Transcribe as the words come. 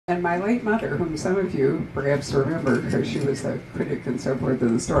And my late mother, whom some of you perhaps remember because she was a critic and so forth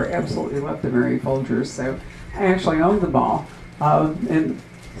in the store, absolutely loved the Mary Folgers. So I actually owned them all and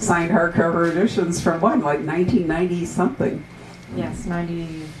signed hardcover editions from one, like 1990 something. Yes,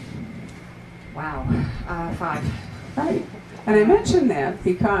 90. Wow, 5. Right. And I mention that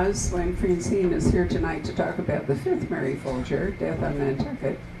because when Francine is here tonight to talk about the fifth Mary Folger, Death on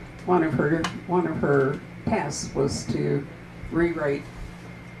Nantucket, one of her tasks was to rewrite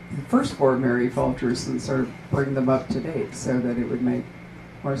the first 4 Mary Folgers and sort of bring them up to date so that it would make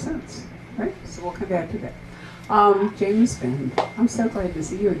more sense. Right? So we'll come back to that. James Benn, I'm so glad to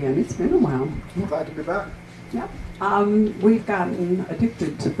see you again. It's been a while. I'm glad to be back. Yep. We've gotten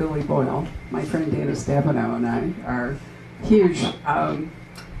addicted to Billy Boyle. My friend Dana Stabenow and I are huge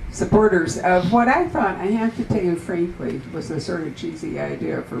supporters of what I thought, I have to tell you frankly, was a sort of cheesy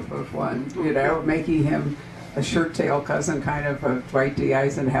idea for book one, you know, making him a shirt-tail cousin kind of Dwight D.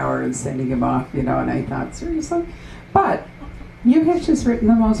 Eisenhower and sending him off, you know, and I thought, seriously? But you have just written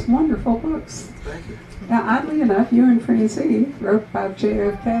the most wonderful books. Thank you. Now, oddly enough, you and Francine wrote about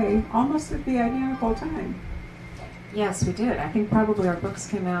JFK almost at the identical time. Yes, we did. I think probably our books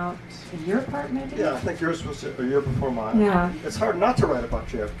came out a year apart, maybe? Yeah, I think yours was a year before mine. Yeah. It's hard not to write about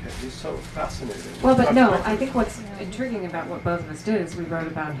JFK. He's so fascinating. Well, but no, I think what's intriguing about what both of us did is we wrote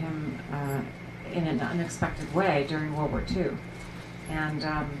about him in an unexpected way during World War II. And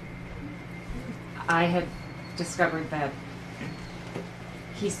I had discovered that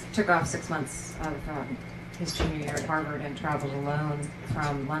he took off 6 months of his junior year at Harvard and traveled alone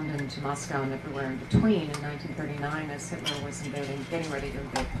from London to Moscow and everywhere in between in 1939 as Hitler was getting ready to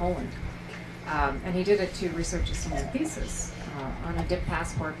invade Poland. And he did it to research a senior thesis on a dip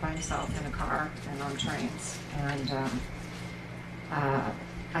passport by himself in a car and on trains. And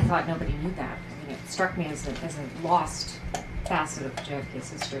I thought nobody knew that. I mean, it struck me as a lost facet of JFK's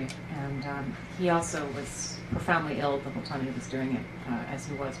history. And he also was profoundly ill the whole time he was doing it, as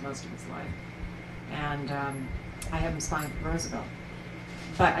he was most of his life. And I had him spying for Roosevelt.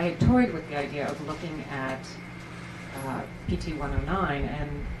 But I had toyed with the idea of looking at PT 109,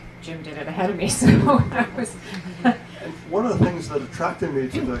 and Jim did it ahead of me, so I was... And one of the things that attracted me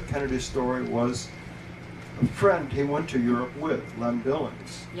to the Kennedy story was a friend he went to Europe with, Lem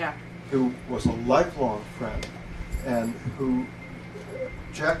Billings, Yeah. who was a lifelong friend, and who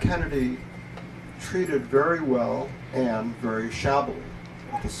Jack Kennedy treated very well and very shabbily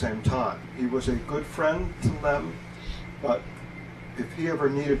at the same time. He was a good friend to Lem, but if he ever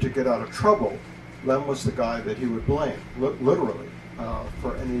needed to get out of trouble, Lem was the guy that he would blame, literally,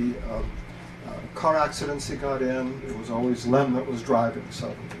 for any car accidents he got in. It was always Lem that was driving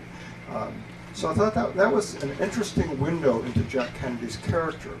suddenly. So I thought that was an interesting window into Jack Kennedy's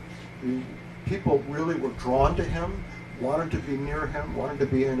character. People really were drawn to him, wanted to be near him, wanted to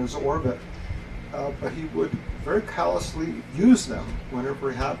be in his orbit, but he would very callously use them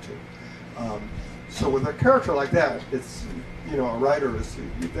whenever he had to. So with a character like that, it's, you know, a writer is,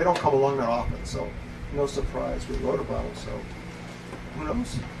 they don't come along that often, so no surprise we wrote about him, so who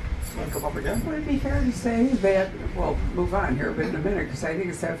knows? Might come up again. Would it be fair to say that, we'll move on here but in a minute because I think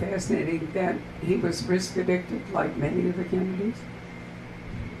it's so fascinating, that he was risk addicted like many of the Kennedys?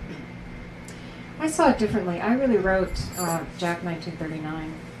 I saw it differently. I really wrote Jack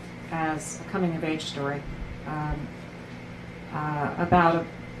 1939 as a coming-of-age story about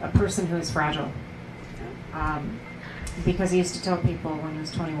a person who is fragile. Because he used to tell people when he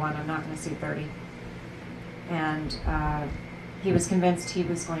was 21, I'm not going to see 30. And he was convinced he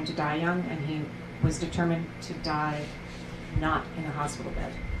was going to die young, and he was determined to die not in a hospital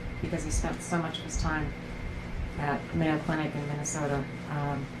bed, because he spent so much of his time at the Mayo Clinic in Minnesota,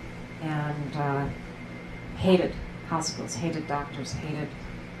 and hated hospitals, hated doctors, hated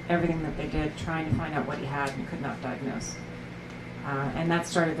everything that they did, trying to find out what he had and could not diagnose. And that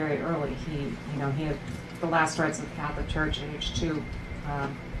started very early. He had the last rites of the Catholic Church at age 2.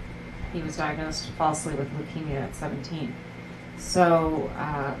 He was diagnosed falsely with leukemia at 17. So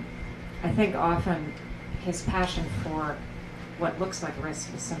I think often his passion for what looks like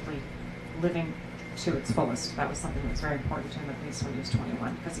risk is simply living to its fullest. That was something that was very important to him, at least when he was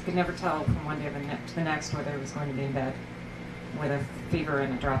 21, because he could never tell from one day to the next whether he was going to be in bed with a fever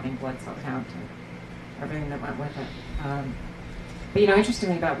and a dropping blood cell count and everything that went with it. But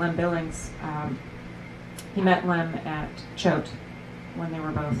interestingly about Lem Billings, he met Lem at Choate when they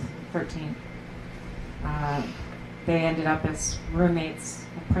were both 13. They ended up as roommates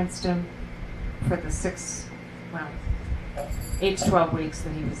at Princeton for the 8 to 12 weeks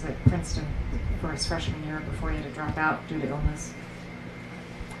that he was at Princeton for his freshman year before he had to drop out due to illness.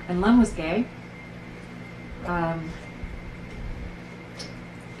 And Lem was gay.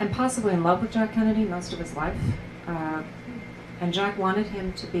 and possibly in love with Jack Kennedy most of his life. And Jack wanted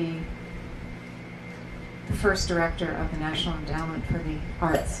him to be the first director of the National Endowment for the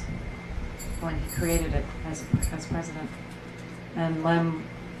Arts when he created it as president. And Lem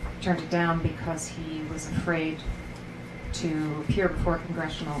turned it down because he was afraid to appear before a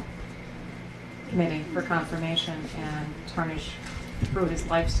congressional committee for confirmation and tarnish through his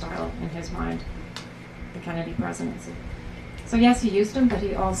lifestyle, in his mind, the Kennedy presidency. So yes, he used him, but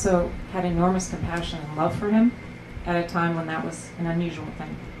he also had enormous compassion and love for him at a time when that was an unusual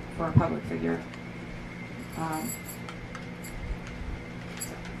thing for a public figure.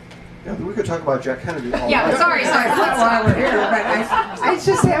 Yeah, we could talk about Jack Kennedy all Yeah, night. sorry. While we're here, but I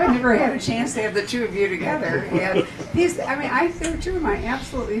just haven't never had a chance to have the two of you together. And these, I mean, they're two of my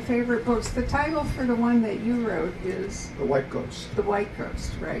absolutely favorite books. The title for the one that you wrote is The White Ghost. The White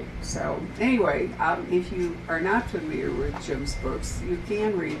Ghost, right? So anyway, if you are not familiar with Jim's books, you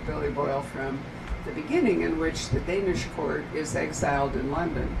can read Billy Boyle from the beginning, in which the Danish court is exiled in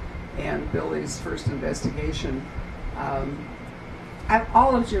London, and Billy's first investigation.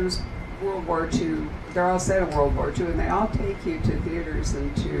 All of Jim's World War II, they're all set in World War II, and they all take you to theaters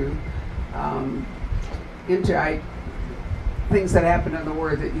and to things that happened in the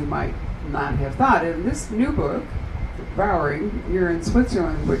war that you might not have thought. In this new book, Devouring, you're in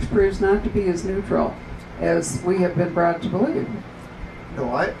Switzerland, which proves not to be as neutral as we have been brought to believe.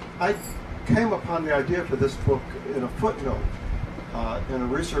 No, I came upon the idea for this book in a footnote in a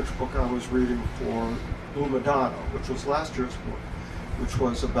research book I was reading for Blue Madonna, which was last year's book, which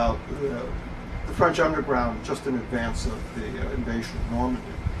was about the French underground just in advance of the invasion of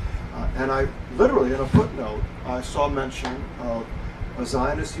Normandy. And I literally, in a footnote, I saw mention of a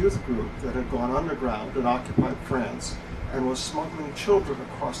Zionist youth group that had gone underground and occupied France and was smuggling children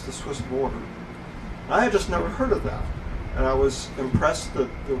across the Swiss border. I had just never heard of that. And I was impressed that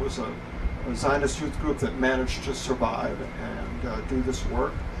there was a Zionist youth group that managed to survive and do this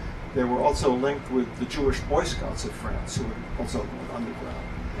work. They were also linked with the Jewish Boy Scouts of France, who had also gone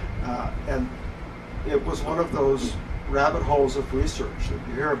underground. And it was one of those rabbit holes of research that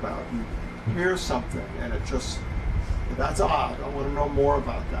you hear about. You hear something, and it just, that's odd. I want to know more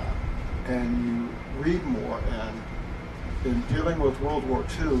about that. And you read more, and in dealing with World War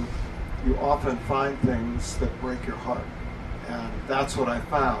II, you often find things that break your heart. And that's what I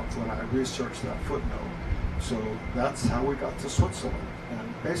found when I researched that footnote. So that's how we got to Switzerland.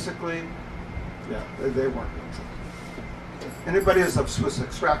 And basically, yeah, they weren't neutral. If anybody is of Swiss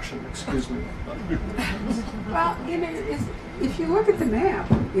extraction, excuse me. Well, if you look at the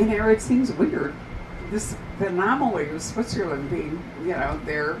map, it seems weird. The anomaly of Switzerland being,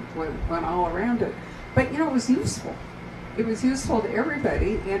 there went all around it. But, it was useful. It was useful to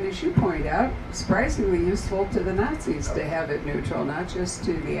everybody, and as you point out, surprisingly useful to the Nazis to have it neutral, not just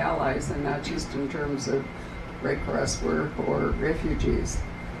to the Allies, and not just in terms of Red Cross work or refugees.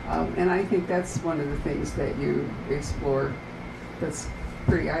 And I think that's one of the things that you explore that's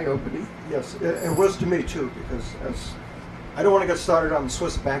pretty eye-opening. Yes, it was to me too, because I don't want to get started on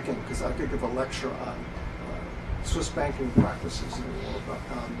Swiss banking, because I could give a lecture on Swiss banking practices in the world, but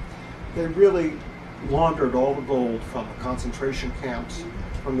they really laundered all the gold from the concentration camps,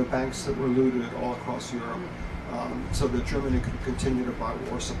 from the banks that were looted all across Europe, so that Germany could continue to buy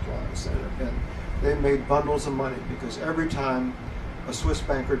war supplies. And they made bundles of money, because every time a Swiss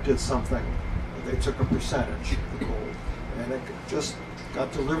banker did something, they took a percentage of the gold. And it just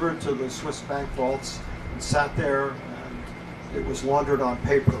got delivered to the Swiss bank vaults and sat there, and it was laundered on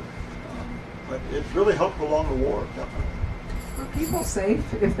paper. But it really helped prolong the war, definitely. Were people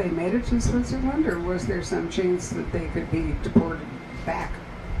safe if they made it to Switzerland, or was there some chance that they could be deported back?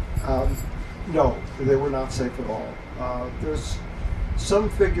 No, they were not safe at all. There's some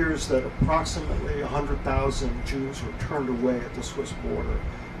figures that approximately 100,000 Jews were turned away at the Swiss border.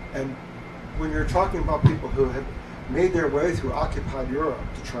 And when you're talking about people who had made their way through occupied Europe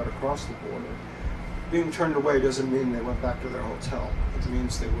to try to cross the border, being turned away doesn't mean they went back to their hotel. It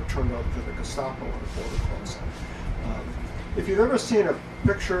means they were turned over to the Gestapo on a border crossing. If you've ever seen a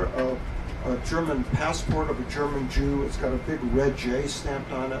picture of a German passport of a German Jew, it's got a big red J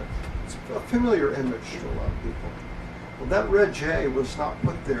stamped on it. It's a familiar image to a lot of people. Well, that red J was not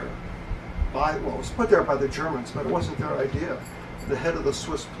put there it was put there by the Germans, but it wasn't their idea. The head of the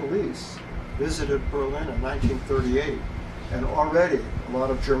Swiss police visited Berlin in 1938, and already a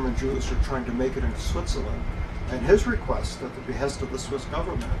lot of German Jews were trying to make it into Switzerland. And his request at the behest of the Swiss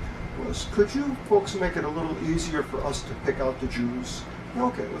government was, could you folks make it a little easier for us to pick out the Jews?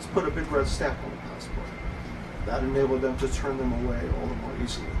 Okay, let's put a big red stamp on the passport. That enabled them to turn them away all the more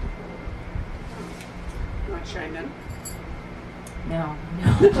easily at the border. You want to chime in? No,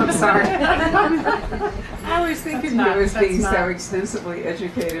 I'm sorry. I was thinking That's he was not- being that's so not- extensively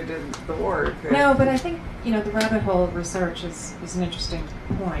educated in the war. that- No, but I think, the rabbit hole research is an interesting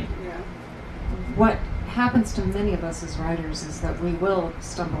point. Yeah. What happens to many of us as writers is that we will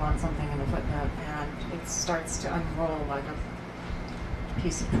stumble on something in a footnote and it starts to unroll like a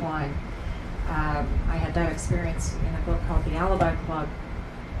piece of twine. I had that experience in a book called The Alibi Club,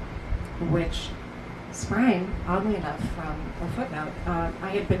 which sprang, oddly enough, from a footnote.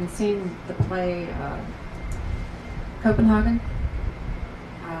 I had been seeing the play Copenhagen,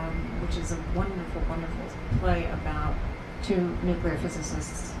 which is a wonderful, wonderful play about two nuclear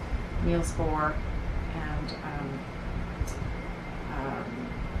physicists, Niels Bohr and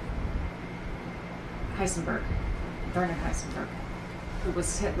Heisenberg, Werner Heisenberg, who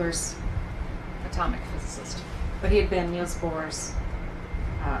was Hitler's atomic physicist. But he had been Niels Bohr's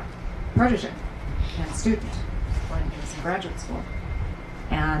protege and student when he was in graduate school.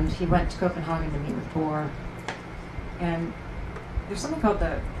 And he went to Copenhagen to meet with Bohr. And there's something called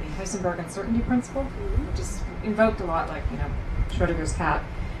the Heisenberg uncertainty principle, which is invoked a lot, like, Schrödinger's cat.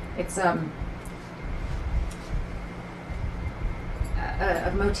 It's a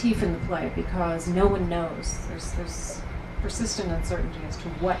motif in the play because no one knows. There's persistent uncertainty as to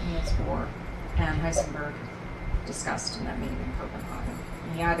what Niels Bohr and Heisenberg discussed in that meeting in Copenhagen.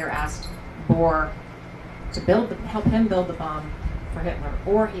 And he either asked Bohr to help him build the bomb for Hitler,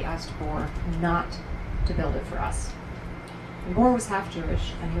 or he asked Bohr not to build it for us. And Bohr was half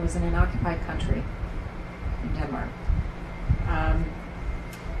Jewish, and he was in an occupied country in Denmark,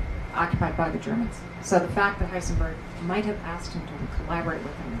 occupied by the Germans. So the fact that Heisenberg might have asked him to collaborate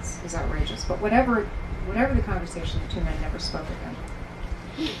with him is outrageous. But whatever the conversation, the two men never spoke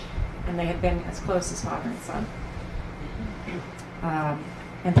again. And they had been as close as father and son.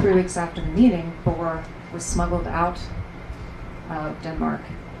 And 3 weeks after the meeting, Bohr was smuggled out of Denmark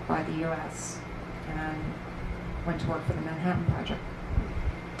by the U.S. and went to work for the Manhattan Project.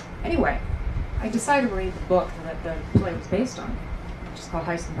 Anyway, I decided to read the book that the play was based on, which is called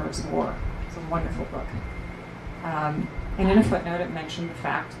Heisenberg's War. It's a wonderful book. And in a footnote, it mentioned the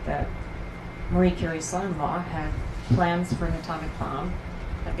fact that Marie Curie's son-in-law had plans for an atomic bomb,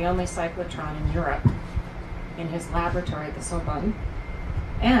 had the only cyclotron in Europe in his laboratory at the Sorbonne,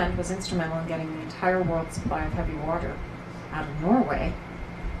 and was instrumental in getting the entire world's supply of heavy water out of Norway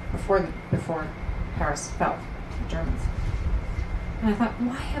before Paris fell to the Germans. And I thought,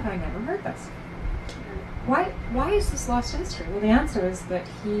 why have I never heard this? Why is this lost history? Well, the answer is that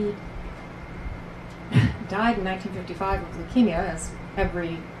he died in 1955 of leukemia, as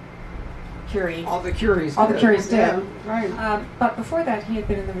every Curie. All the Curies did. did. Right. But before that, he had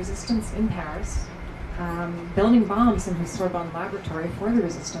been in the resistance in Paris, building bombs in his Sorbonne laboratory for the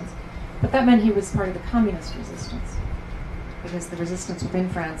resistance. But that meant he was part of the communist resistance, because the resistance within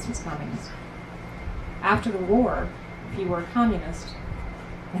France was communist. After the war, if you were a communist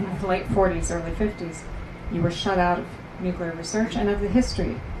in the late 40s, early 50s, you were shut out of nuclear research and of the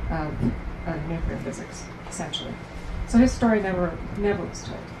history of nuclear physics, essentially. So his story never was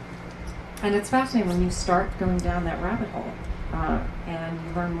told. And it's fascinating when you start going down that rabbit hole, and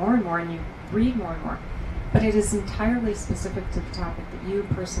you learn more and more, and you read more and more. But it is entirely specific to the topic that you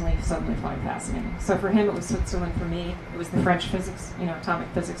personally suddenly find fascinating. So for him, it was Switzerland. For me, it was the French physics, atomic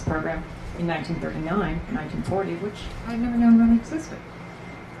physics program in 1939, 1940, which I'd never known really existed.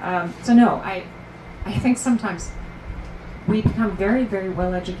 So no, I think sometimes we become very, very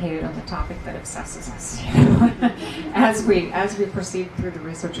well educated on the topic that obsesses us, as we proceed through the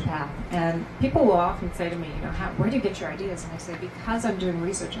research path. And people will often say to me, where do you get your ideas? And I say, because I'm doing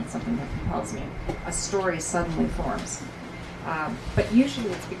research on something that compels me. A story suddenly forms. But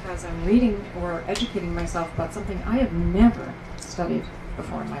usually it's because I'm reading or educating myself about something I have never studied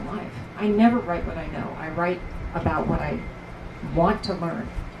before in my life. I never write what I know. I write about what I want to learn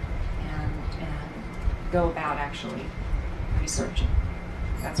and go about actually researching.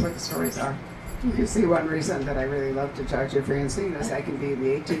 That's where the stories are. You can see one reason that I really love to talk to Francine is I can be in the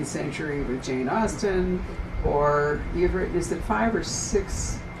 18th century with Jane Austen, or you've written, is it 5 or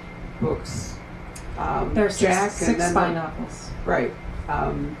 6 books? There's Jack, six and then spy novels. Right.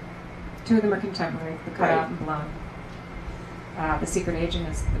 2 of them are contemporary, The Cutout and Blown. The Secret Agent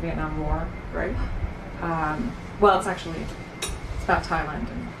is the Vietnam War. Right. Well, it's about Thailand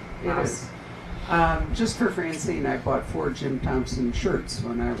and Laos. It is. Just for Francine, I bought 4 Jim Thompson shirts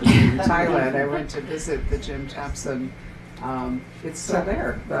when I was in Thailand. I went to visit the Jim Thompson. It's still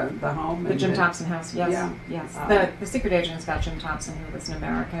there, the home. The Jim Thompson house, yes. Yeah. Yes. The Secret Agent is about Jim Thompson, who was an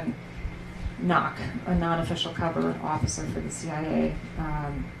American NOC, a non-official cover officer for the CIA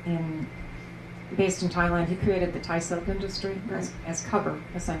in based in Thailand. He created the Thai silk industry as cover,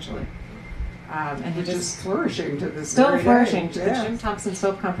 essentially. And he Which is just flourishing to this still very flourishing. day. The Yes. Jim Thompson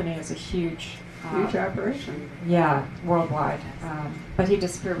Soap Company is a huge operation. yeah, worldwide. But he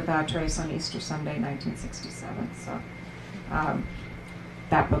disappeared without trace on Easter Sunday, 1967. So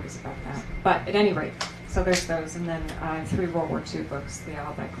that book is about that. But at any rate, so there's those, and then 3 World War II books: The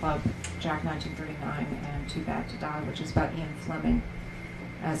Albeck Club, Jack 1939, and Too Bad to Die, which is about Ian Fleming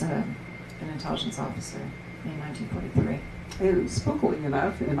as an intelligence officer in 1943. And spookily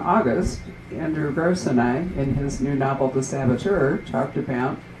enough, in August, Andrew Gross and I, in his new novel, The Saboteur, talked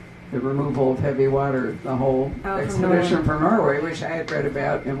about the removal of heavy water, the whole expedition from Norway, which I had read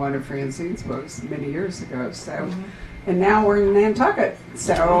about in one of Francine's books many years ago. So, and now we're in Nantucket.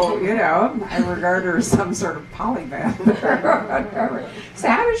 So, you know, I regard her as some sort of polymath. So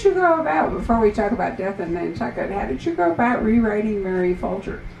how did you go about, before we talk about death in Nantucket, how did you go about rewriting Mary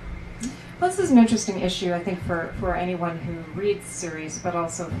Folger? Well, this is an interesting issue, I think, for anyone who reads the series, but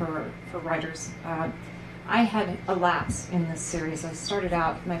also for writers. I had a lapse in this series. I started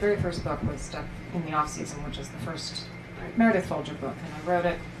out, my very first book was Death in the Off-Season, which is the first Meredith Folger book, and I wrote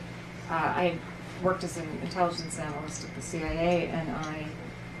it. I worked as an intelligence analyst at the CIA, and I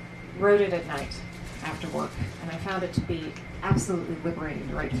wrote it at night after work, and I found it to be absolutely liberating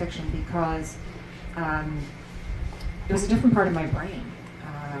to write fiction because it was a different part of my brain.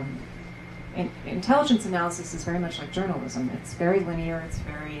 Intelligence analysis is very much like journalism. It's very linear. It's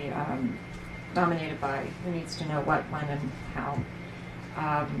very dominated by who needs to know what, when, and how.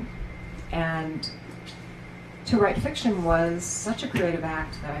 And to write fiction was such a creative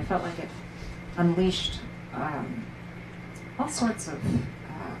act that I felt like it unleashed all sorts of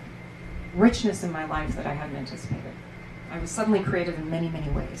richness in my life that I hadn't anticipated. I was suddenly creative in many, many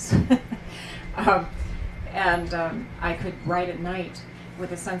ways. I could write at night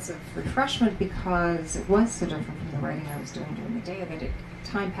with a sense of refreshment because it was so different from the writing I was doing during the day that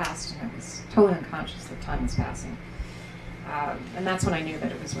time passed and I was totally unconscious that time was passing. And that's when I knew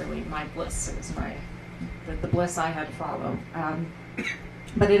that it was really my bliss. It was the bliss I had to follow.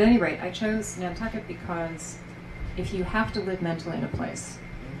 But at any rate, I chose Nantucket because if you have to live mentally in a place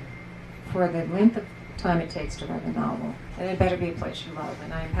for the length of time it takes to write a novel, then it better be a place you love.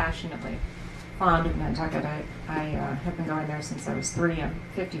 And I am passionately fond of Nantucket. I have been going there since I was 3. I'm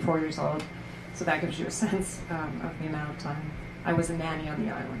 54 years old, so that gives you a sense of the amount of time. I was a nanny on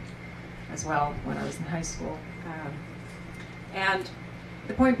the island as well when I was in high school. And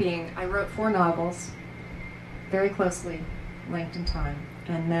the point being, I wrote 4 novels, very closely linked in time,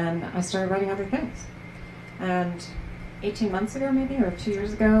 and then I started writing other things. And 18 months ago, maybe, or 2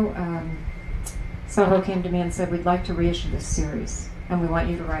 years ago, Soho came to me and said, "We'd like to reissue this series, and we want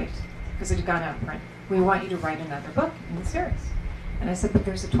you to write," because it had gone out of print. "We want you to write another book in the series." And I said, "But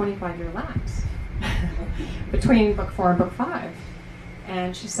there's a 25-year lapse between book 4 and book 5.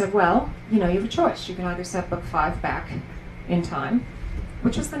 And she said, "Well, you have a choice. You can either set book 5 back in time,"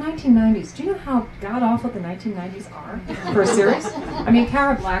 which was the 1990s. Do you know how god-awful the 1990s are for a series? I mean,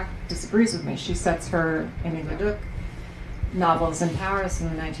 Cara Black disagrees with me. She sets her Aimé Leduc novels in Paris in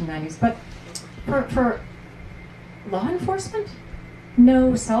the 1990s. But for law enforcement,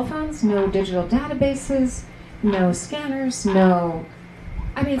 no cell phones, no digital databases, no scanners, no...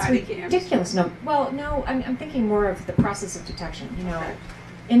 I mean, it's ridiculous. No, I'm thinking more of the process of detection.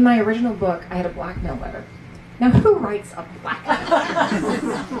 In my original book, I had a blackmail letter. Now, who writes a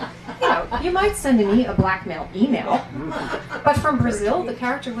blackmail? You might send a blackmail email, but from Brazil, the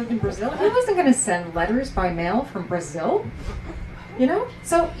character lived in Brazil. He wasn't going to send letters by mail from Brazil,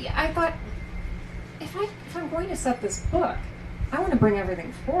 So I thought, if I'm going to set this book, I want to bring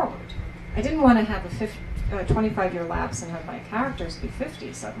everything forward. I didn't want to have a 25-year lapse and have my characters be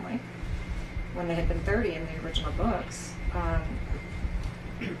 50 suddenly, when they had been 30 in the original books.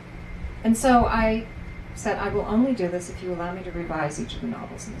 And so I said, I will only do this if you allow me to revise each of the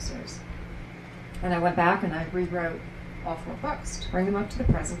novels in the series. And I went back and I rewrote all 4 books to bring them up to the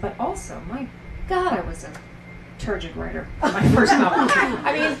present, but also, my God, I was a turgid writer for my first novel.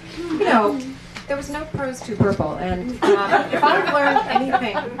 I mean, there was no prose too purple, and if I've learned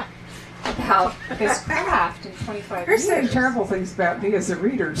anything about this craft in 25 You're years. saying terrible things about me as a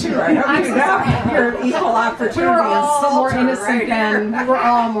reader, too. I hope you know you're an equal opportunity. We were all more innocent right then. We were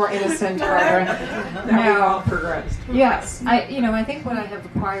all more innocent, Barbara. Now we all progressed. Yes. I think what I have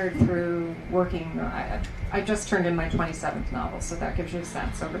acquired through working, I just turned in my 27th novel, so that gives you a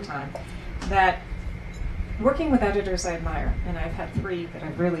sense over time, that working with editors I admire, and I've had 3 that I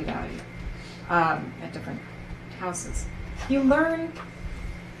really value at different houses, you learn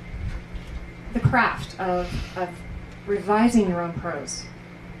the craft of revising your own prose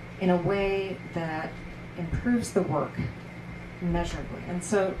in a way that improves the work measurably. And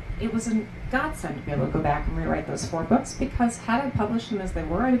so it was a godsend to be able to go back and rewrite those 4 books, because had I published them as they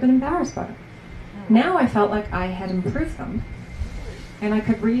were, I'd have been embarrassed by them. Now I felt like I had improved them, and I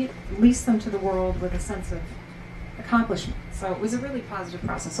could release them to the world with a sense of accomplishment. So it was a really positive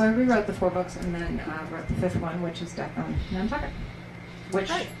process. So I rewrote the 4 books and then wrote the 5th one, which is Death on Nantucket,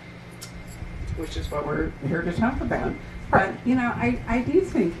 which is what we're here to talk about. But, you know, I do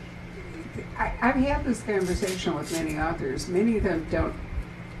think, I've had this conversation with many authors. Many of them don't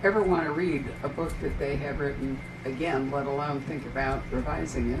ever want to read a book that they have written again, let alone think about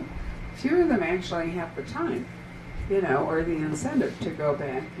revising it. Few of them actually have the time, you know, or the incentive to go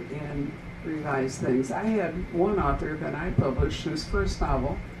back and revise things. I had one author that I published whose first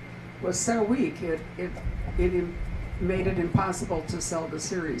novel was so weak, it made it impossible to sell the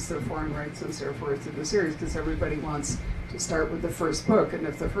series, the foreign rights and so forth to the series, because everybody wants to start with the first book, and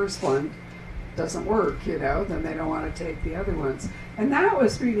if the first one doesn't work, you know, then they don't want to take the other ones. And that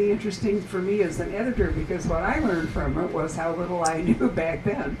was really interesting for me as an editor, because what I learned from it was how little I knew back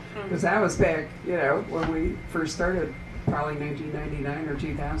then, because I was back, you know, when we first started, probably 1999 or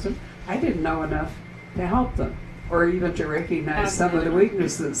 2000, I didn't know enough to help them, or even to recognize some of the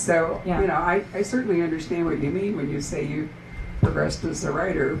weaknesses. So, you know, I certainly understand what you mean when you say you progressed as a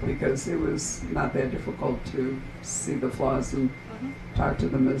writer, because it was not that difficult to see the flaws and talk to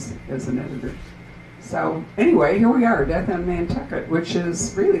them as an editor. So anyway, here we are, Death on Nantucket, which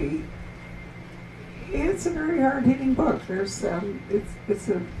is really, it's a very hard-hitting book. There's it's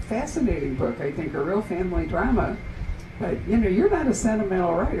a fascinating book, I think, a real family drama. But, you know, you're not a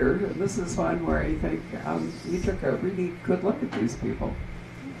sentimental writer, and this is one where I think you took a really good look at these people.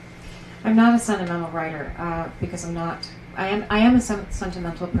 I'm not a sentimental writer because I'm not. I am a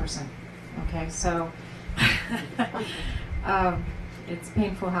sentimental person. Okay, so it's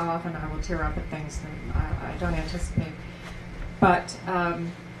painful how often I will tear up at things that I don't anticipate. But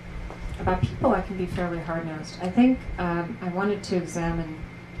about people, I can be fairly hard-nosed. I think I wanted to examine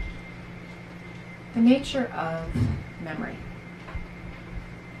the nature of memory.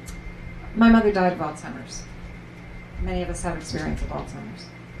 My mother died of Alzheimer's. Many of us have experience of Alzheimer's.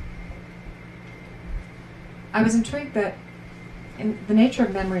 I was intrigued that the nature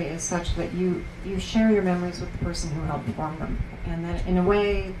of memory is such that you share your memories with the person who helped form them. And then, in a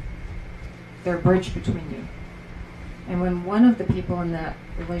way, they're a bridge between you. And when one of the people in that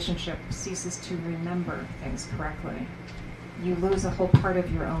relationship ceases to remember things correctly, you lose a whole part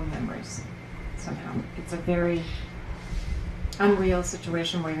of your own memories somehow. It's a very unreal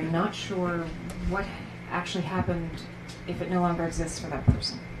situation where you're not sure what actually happened if it no longer exists for that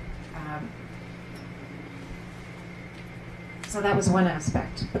person. So that was one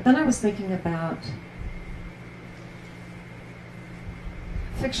aspect. But then I was thinking about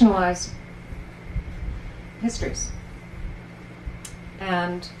fictionalized histories.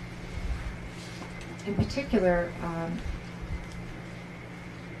 And in particular,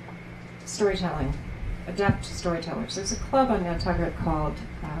 storytelling, adept storytellers. There's a club on Nantucket called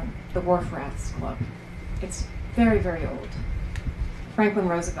the Wharf Rats Club. It's very, very old. Franklin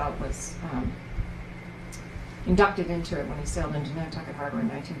Roosevelt was inducted into it when he sailed into Nantucket Harbor in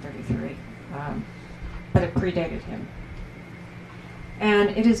 1933, but it predated him. And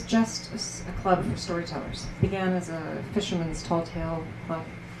it is just a club for storytellers. It began as a fisherman's tall tale club.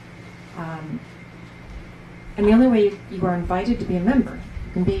 And the only way you are invited to be a member,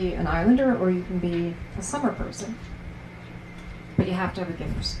 you can be an islander or you can be a summer person, but you have to have a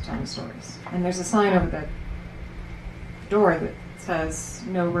gift for telling stories. And there's a sign over the door that says,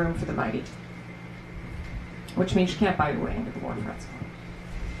 "No room for the mighty," which means you can't buy your way into the Wharf Rats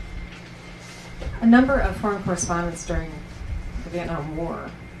Club. A number of foreign correspondents during the Vietnam War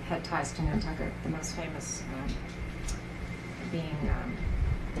had ties to Nantucket, the most famous being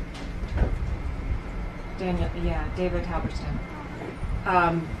David Halberstam.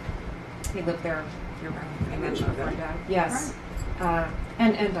 He lived there year-round, pretty much before he died. Yes,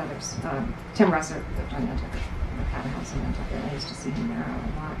 and others. Tim Russert lived on Nantucket, had a house in Nantucket. I used to see him there a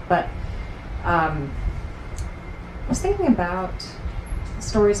lot. But I was thinking about the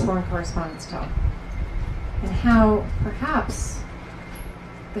stories foreign correspondents tell, and how perhaps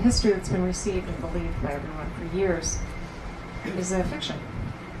the history that's been received and believed by everyone for years is a fiction.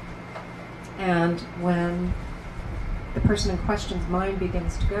 And when the person in question's mind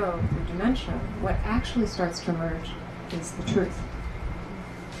begins to go through dementia, what actually starts to emerge is the truth.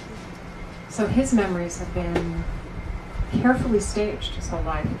 So his memories have been carefully staged his whole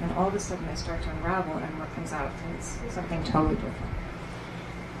life, and all of a sudden they start to unravel, and what comes out is something totally different.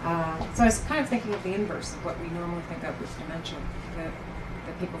 So I was kind of thinking of the inverse of what we normally think of with dementia, that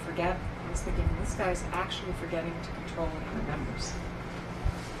that people forget. I was thinking, this guy's actually forgetting to control what he remembers.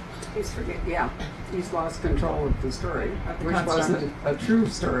 He's lost control of the story, Of the which construct. wasn't a true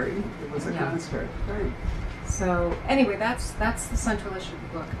story. It was a Yeah. construct, right? So anyway, that's the central issue of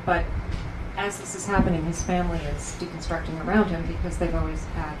the book. But as this is happening, his family is deconstructing around him because they've always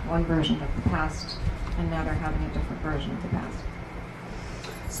had one version of the past, and now they're having a different version of the past.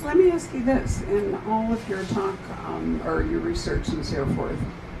 So let me ask you this: in all of your talk or your research and so forth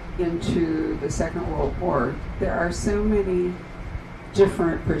into the Second World War, there are so many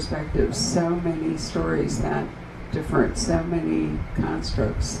different perspectives, so many stories that different, so many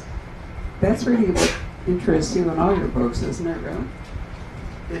constructs. That's really what interests you in all your books, isn't it, really?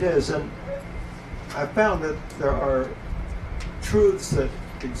 It is, and I found that there are truths that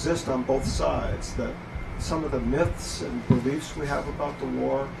exist on both sides, that some of the myths and beliefs we have about the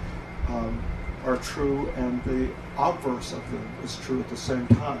war are true, and the obverse of them is true at the same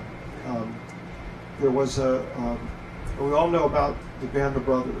time. There was we all know about the Band of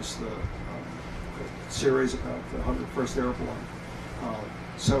Brothers, the series about the 101st Airborne.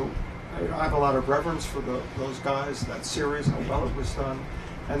 So I have a lot of reverence for those guys, that series, how well it was done.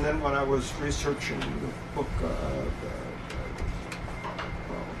 And then when I was researching the book,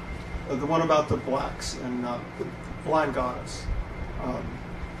 the one about the blacks and the Blind Goddess,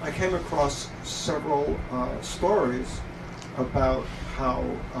 I came across several stories about how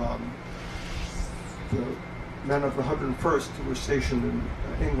the men of the 101st who were stationed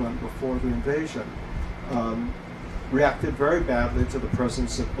in England before the invasion reacted very badly to the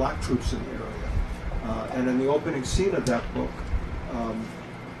presence of black troops in the area. And in the opening scene of that book,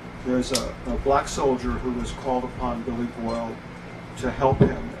 there's a black soldier who was called upon Billy Boyle to help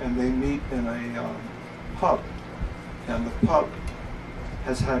him, and they meet in a pub. And the pub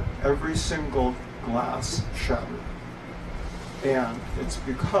has had every single glass shattered. And it's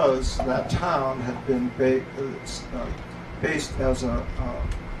because that town had been based as a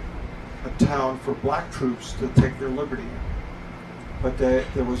town for black troops to take their liberty in. But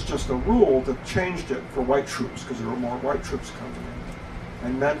there was just a rule that changed it for white troops because there were more white troops coming in.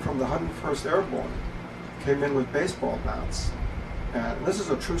 And men from the 101st Airborne came in with baseball bats. And this is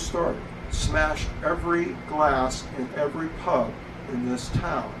a true story. Smashed every glass in every pub in this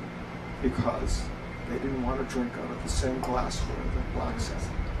town because they didn't want to drink out of the same glassware that blacks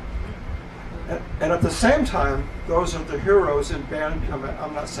had. And at the same time, those are the heroes in Benn.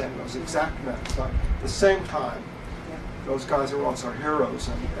 I'm not saying those exact men, but at the same time, those guys are also heroes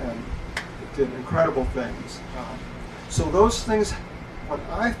and did incredible things. So those things, when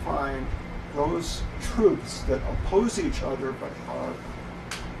I find those truths that oppose each other but are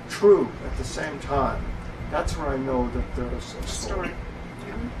true at the same time, that's where I know that there's a story.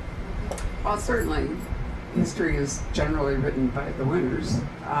 Well, certainly, history is generally written by the winners.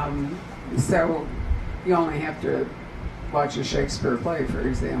 So you only have to watch a Shakespeare play, for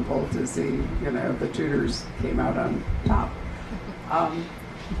example, to see, the Tudors came out on top.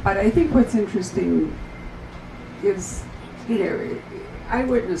 But I think what's interesting is,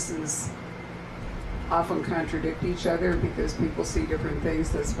 eyewitnesses often contradict each other because people see different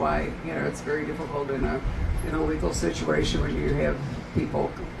things. That's why, it's very difficult in a legal situation when you have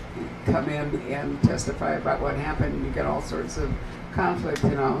people come in and testify about what happened. You get all sorts of conflict,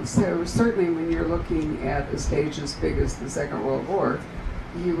 So certainly when you're looking at a stage as big as the Second World War,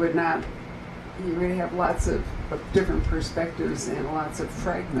 you would have lots of different perspectives and lots of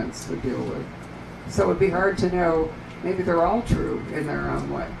fragments to deal with. So it'd be hard to know, maybe they're all true in their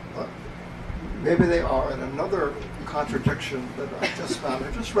own way. Maybe they are. And another contradiction that I just found,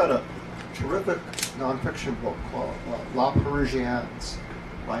 I just read a terrific nonfiction book called La Parisiennes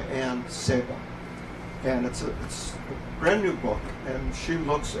by Anne Seba. And it's a brand new book, and she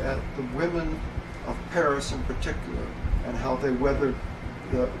looks at the women of Paris in particular and how they weathered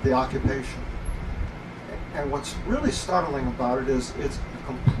the occupation. And what's really startling about it is it's a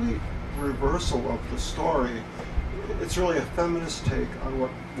complete reversal of the story. It's really a feminist take on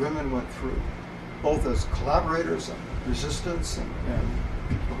what women went through, both as collaborators and resistance and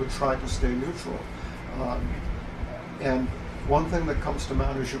people who tried to stay neutral. And one thing that comes to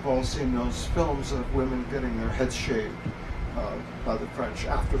mind is you've all seen those films of women getting their heads shaved by the French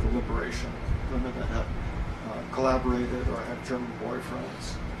after the liberation, women that had collaborated or had German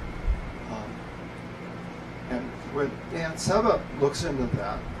boyfriends. And when Anne Seba looks into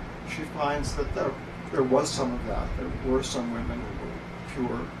that, she finds that there was some of that. There were some women who were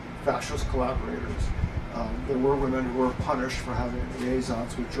pure fascist collaborators. There were women who were punished for having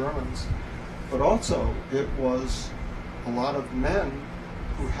liaisons with Germans. But also, it was a lot of men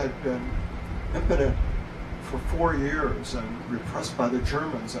who had been impotent for 4 years and repressed by the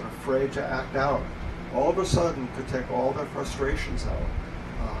Germans and afraid to act out, all of a sudden could take all their frustrations out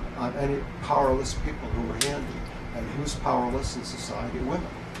on any powerless people who were handy. And who's powerless in society? Women.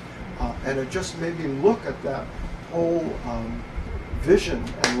 And it just made me look at that whole vision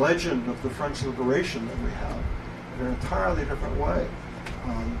and legend of the French liberation that we have in an entirely different way.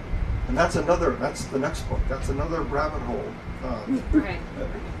 And that's the next book. That's another rabbit hole. Right.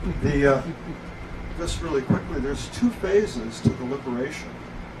 Just really quickly, there's 2 phases to the liberation.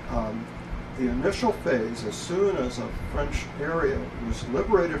 The initial phase, as soon as a French area was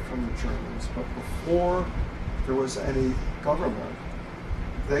liberated from the Germans, but before there was any government,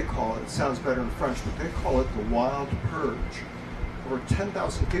 they call it sounds better in French, but they call it the Wild Purge. Over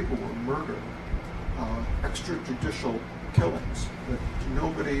 10,000 people were murdered, extrajudicial killings that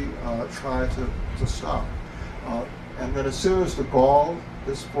nobody tried to stop. And then as soon as de Gaulle,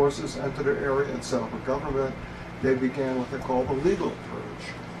 his forces entered an area and set up a government, they began what they call the legal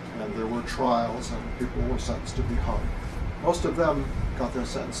purge. And there were trials and people were sentenced to be hung. Most of them got their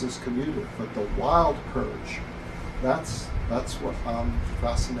sentences commuted, but the wild purge, that's what I'm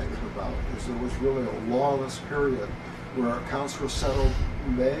fascinated about, is there was really a lawless period where accounts were settled,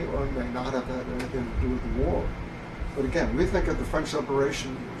 may or may not have had anything to do with the war. But again, we think of the French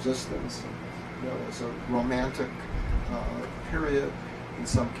Liberation resistance, as a romantic period in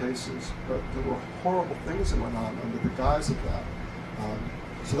some cases, but there were horrible things that went on under the guise of that.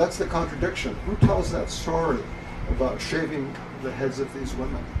 So that's the contradiction. Who tells that story about shaving the heads of these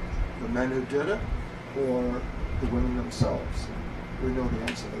women? The men who did it, or the women themselves? We know the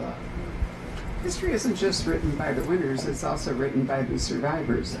answer to that. History isn't just written by the winners, it's also written by the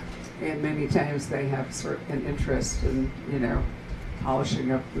survivors. And many times they have sort of an interest in,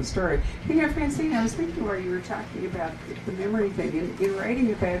 polishing up the story. Francine, I was thinking while you were talking about the memory thing, in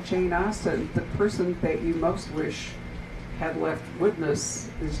writing about Jane Austen, the person that you most wish had left witness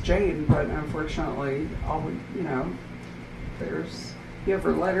is Jane, but unfortunately, you have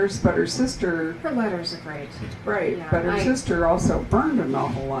her letters, but her sister... Her letters are great. Right, Yeah, but her sister also burned an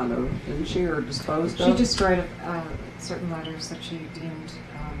awful lot of, didn't she, or disposed of? She destroyed certain letters that she deemed...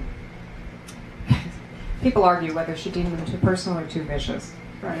 people argue whether she deemed them too personal or too vicious.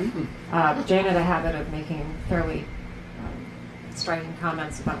 Right. Jane had a habit of making fairly striking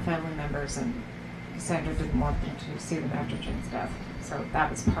comments about family members, and Cassandra didn't want them to see them after Jane's death. So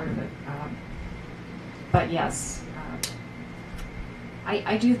that was part of it. But yes,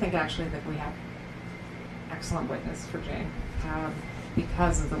 I do think actually that we have excellent witness for Jane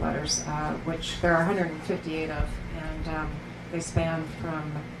because of the letters, which there are 158 of, and they span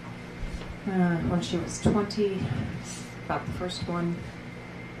from when she was 20, about the first one,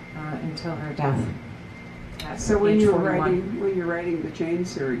 until her death. So when you're writing the Jane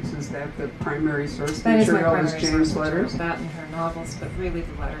series, is that the primary source that material? That is my primary Jane's source letters? material, that and her novels, but really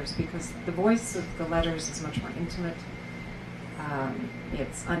the letters, because the voice of the letters is much more intimate.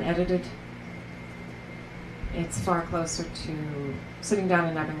 It's unedited. It's far closer to sitting down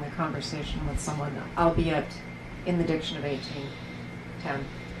and having a conversation with someone, albeit in the diction of 1810.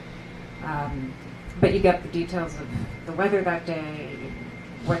 But you get the details of the weather that day,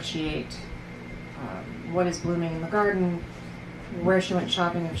 what she ate, what is blooming in the garden, where she went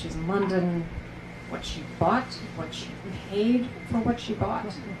shopping if she's in London, what she bought, what she paid for what she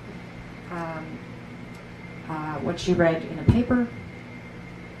bought, what she read in a paper,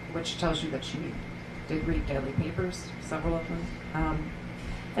 which tells you that she did read daily papers, several of them.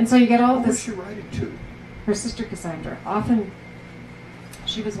 And so you get all Who this. was she writing to? Her sister Cassandra. Often,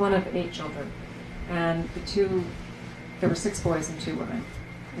 she was one of 8 children, and there were 6 boys and 2 women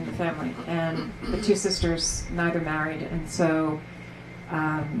in the family, and the 2 sisters neither married, and so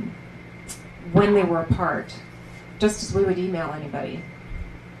when they were apart, just as we would email anybody,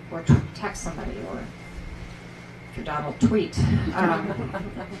 or text somebody, or through Donald tweet,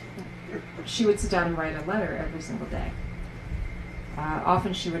 she would sit down and write a letter every single day.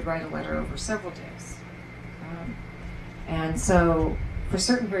 Often she would write a letter over several days. And so for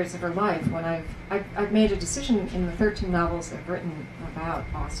certain periods of her life, when I've made a decision in the 13 novels I've written about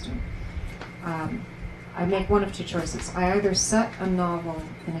Austen, I make one of 2 choices. I either set a novel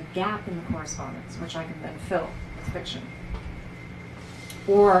in a gap in the correspondence, which I can then fill with fiction,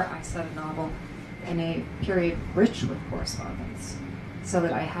 or I set a novel in a period rich with correspondence, so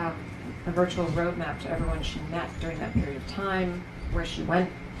that I have a virtual roadmap to everyone she met during that period of time, where she went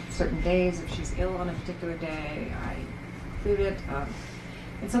certain days. If she's ill on a particular day, I include it.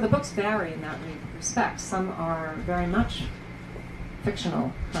 And so the books vary in that respect. Some are very much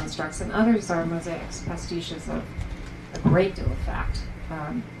fictional constructs, and others are mosaics, pastiches of a great deal of fact.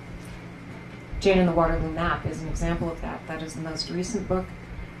 Jane and the Waterloo Map is an example of that. That is the most recent book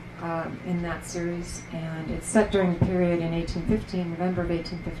in that series, and it's set during the period in 1815, November of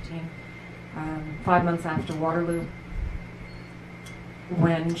 1815, 5 months after Waterloo,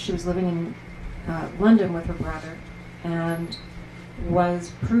 when she was living in London with her brother and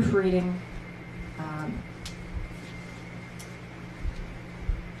was proofreading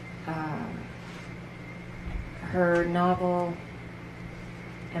her novel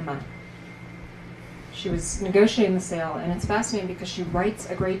Emma. She was negotiating the sale, and it's fascinating because she writes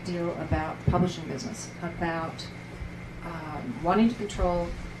a great deal about the publishing business, about wanting to control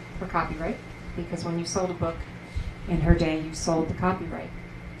her copyright, because when you sold a book in her day, you sold the copyright,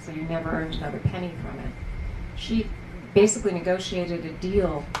 so you never earned another penny from it. She basically negotiated a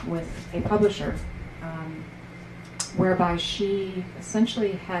deal with a publisher whereby she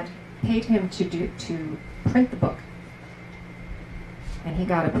essentially had paid him to print the book, and he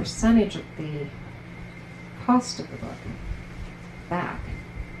got a percentage of the cost of the book back,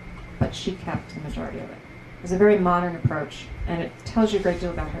 but she kept the majority of it. It was a very modern approach, and it tells you a great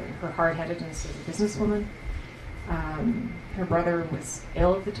deal about her hard-headedness as a businesswoman. Her brother was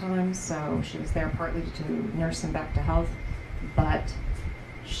ill at the time, so she was there partly to nurse him back to health, but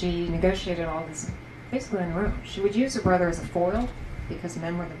she negotiated all this basically on her own. She would use her brother as a foil, because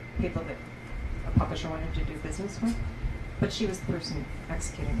men were the people that a publisher wanted to do business with, but she was the person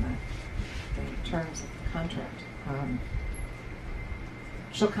executing the terms of the contract.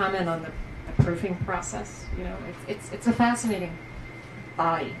 She'll comment on the proofing process. You know, it's a fascinating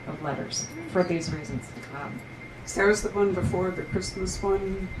body of letters for these reasons. So was the one before the Christmas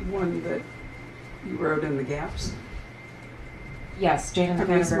one that you wrote in the gaps? Yes, Jane and the I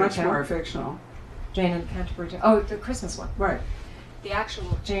mean, it's Canterbury much Tale. more fictional. Jane and the Canterbury Tale. Oh, the Christmas one. Right. The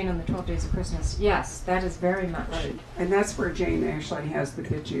actual Jane and the 12 Days of Christmas. Yes, that is very much. Right. And that's where Jane actually has the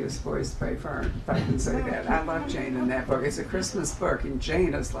bitchiest voice by far, if I can say that. I love Jane in that book. It's a Christmas book, and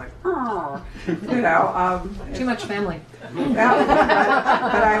Jane is like, oh, you know. Too much family. Yeah,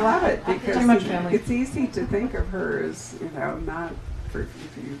 but I love it because Too much family. It's easy to think of her as, you know, not for,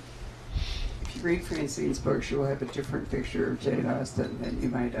 if you read Francine's books, you'll have a different picture of Jane Austen than you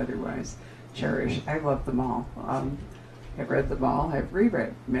might otherwise cherish. I love them all. I've read them all. I've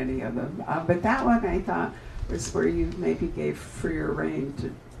reread many of them. But that one I thought was where you maybe gave freer rein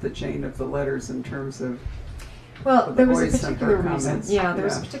to the Jane of the letters in terms of Well, there was a voice of particular her reason. comments. Yeah, there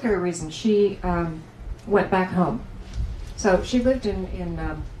was a particular reason. She went back home. So she lived in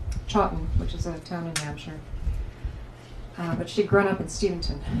Chawton, which is a town in Hampshire. But she'd grown up in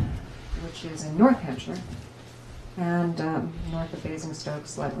Steventon, which is in North Hampshire, and north of Basingstoke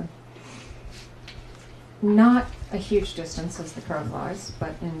slightly. Not a huge distance as the crow flies,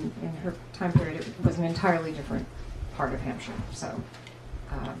 but in her time period it was an entirely different part of Hampshire. So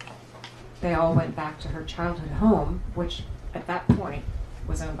they all went back to her childhood home, which at that point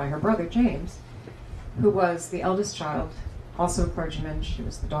was owned by her brother James, who was the eldest child, also a clergyman. She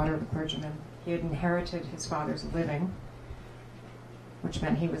was the daughter of a clergyman. He had inherited his father's living, which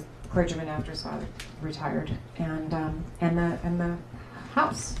meant he was the clergyman after his father retired, and the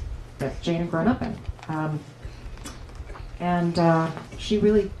house that Jane had grown up in. She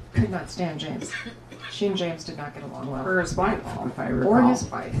really could not stand James. She and James did not get along well. Or his wife, if I recall. Or his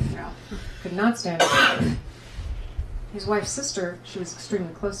wife. Yeah. Could not stand his wife. His wife's sister, she was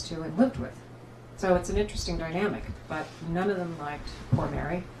extremely close to and lived with. So it's an interesting dynamic, but none of them liked poor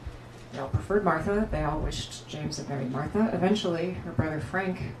Mary. They all preferred Martha. They all wished James had married Martha. Eventually, her brother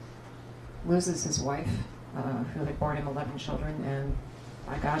Frank loses his wife, who had borne him 11 children, and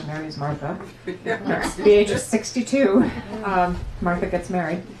by God, marries Martha. At the age of 62, Martha gets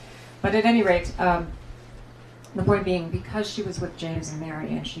married. But at any rate, the point being, because she was with James and Mary,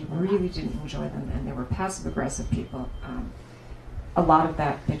 and she really didn't enjoy them, and they were passive-aggressive people, a lot of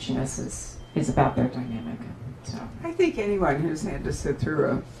that bitchiness is about their dynamic. So I think anyone who's had to sit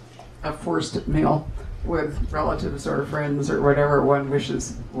through a forced meal with relatives or friends or whatever one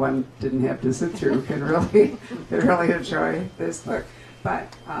wishes one didn't have to sit through can really enjoy this book.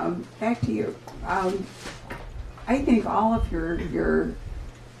 But back to you. I think all of your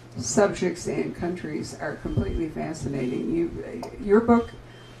subjects and countries are completely fascinating. Your book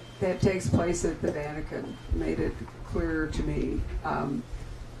that takes place at the Vatican made it clearer to me.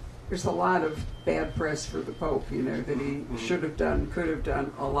 There's a lot of bad press for the Pope, you know, that he should have done, could have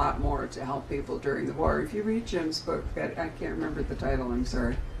done a lot more to help people during the war. If you read Jim's book, I can't remember the title, I'm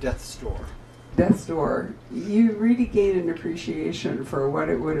sorry. Death's Door, you really gain an appreciation for what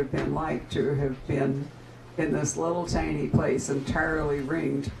it would have been like to have been in this little tiny place entirely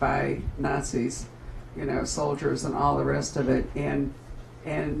ringed by Nazis, you know, soldiers and all the rest of it. And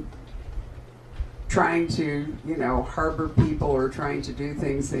trying to, harbor people or trying to do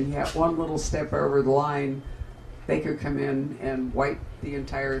things, and yet one little step over the line, they could come in and wipe the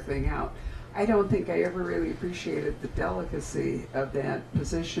entire thing out. I don't think I ever really appreciated the delicacy of that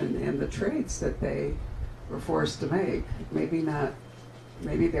position and the trades that they were forced to make. Maybe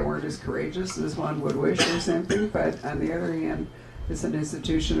they weren't as courageous as one would wish or something, but on the other hand, it's an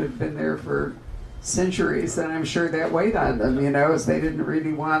institution that had been there for centuries, and I'm sure that weighed on them, as they didn't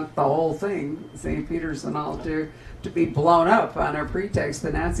really want the whole thing, St. Peter's and all, to be blown up on a pretext.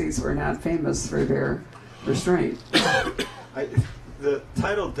 The Nazis were not famous for their restraint. The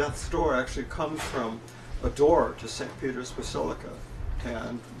title Death's Door actually comes from a door to St. Peter's Basilica.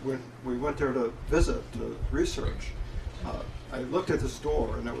 And when we went there to visit, to research, I looked at this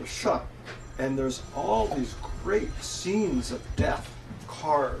door and it was shut. And there's all these great scenes of death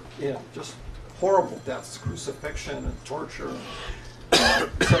carved in, just horrible deaths, crucifixion and torture.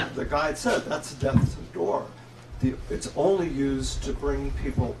 So the guide said, that's Death's Door. It's only used to bring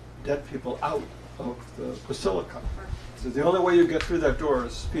dead people out of the basilica. So the only way you get through that door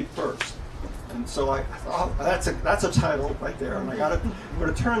is feet first. And so I thought, oh, that's a title right there, and I got it. But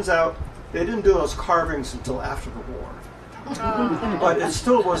it turns out they didn't do those carvings until after the war. But it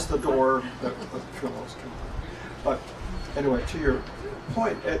still was the door that the pillows came on. But anyway, to your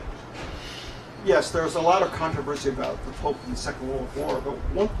point, yes, there's a lot of controversy about the Pope in the Second World War,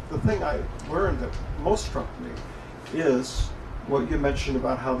 but the thing I learned that most struck me is what you mentioned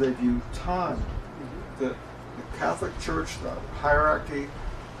about how they view time. The Catholic Church, the hierarchy,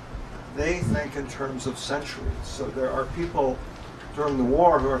 they think in terms of centuries. So there are people during the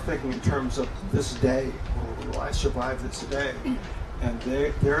war who are thinking in terms of this day. Will I survive this day? And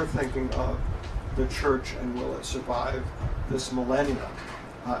they're thinking of the church and will it survive this millennium?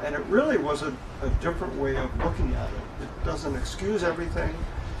 And it really was a different way of looking at it. It doesn't excuse everything,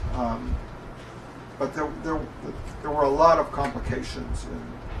 but there were a lot of complications in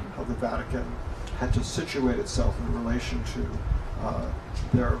how the Vatican had to situate itself in relation to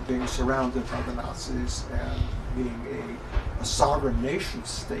their being surrounded by the Nazis and being a sovereign nation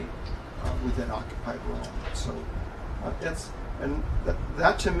state within occupied Rome. So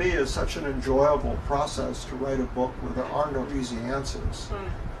that to me is such an enjoyable process to write a book where there are no easy answers,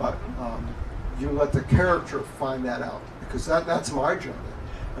 but you let the character find that out, because that's my journey.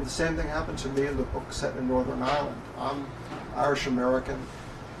 And the same thing happened to me in the book set in Northern Ireland. I'm Irish American.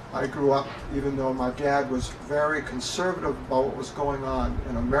 I grew up, even though my dad was very conservative about what was going on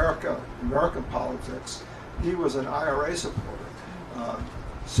in American politics, he was an IRA supporter.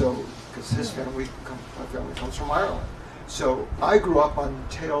 Because my family comes from Ireland. So I grew up on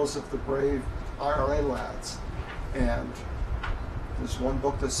tales of the brave IRA lads. And there's one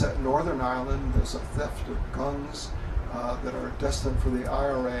book that's set in Northern Ireland. There's a theft of guns that are destined for the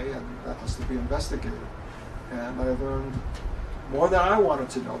IRA, and that has to be investigated. And I learned more than I wanted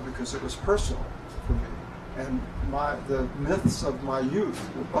to know because it was personal for me. And the myths of my youth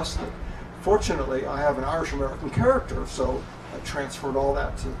were busted. Fortunately, I have an Irish American character, so I transferred all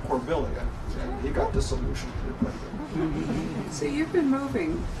that to poor Billy, and he got disillusioned pretty quickly. So you've been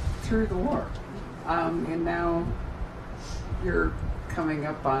moving through the war, and now you're coming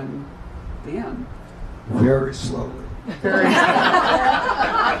up on the end. Very slowly. Very well,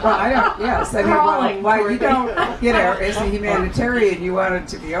 I don't. Yes, I mean, well, you don't. As a humanitarian, you want it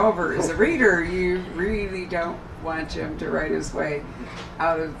to be over. As a reader, you really don't want Jim to write his way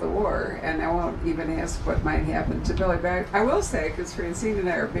out of the war. And I won't even ask what might happen to Billy. But I will say, because Francine and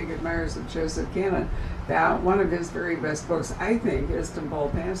I are big admirers of Joseph Cannon, that one of his very best books, I think, is Istanbul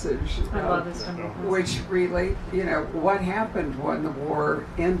Passage. I love Istanbul Passage. Which relate, what happened when the war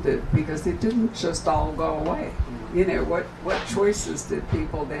ended, because it didn't just all go away. What choices did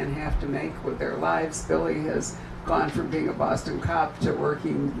people then have to make with their lives? Billy has gone from being a Boston cop to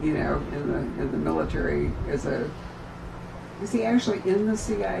working, in the military as is he actually in the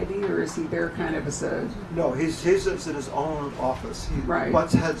CID, or is he there kind of as a... No, he's in his own office. He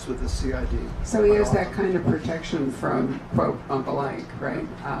butts heads with the CID. So he has that kind of protection from, quote, Uncle Ike, right?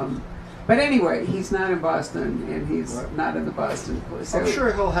 But anyway, he's not in Boston, and he's not in the Boston police. So I'm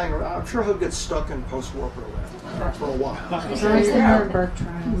sure he'll hang around. I'm sure he'll get stuck in post-war Berlin for a while. He's always the Nuremberg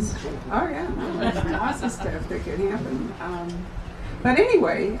trials. Oh, yeah. There's lots of stuff that could happen. But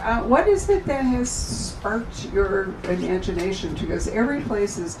anyway, what is it that has sparked your imagination? Because every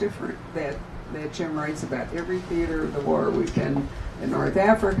place is different that Jim writes about. Every theater of the war. We've been in North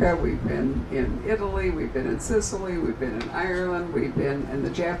Africa, we've been in Italy, we've been in Sicily, we've been in Ireland, we've been in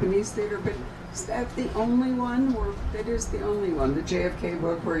the Japanese theater. But is that the only one? Or that is the only one? The JFK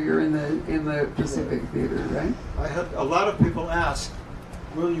book where you're in the Pacific theater, right? I had a lot of people ask,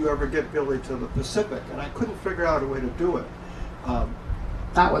 will you ever get Billy to the Pacific? And I couldn't figure out a way to do it.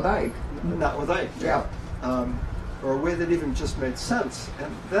 Not with Ike. Not with Ike. Yeah. Or a way that even just made sense.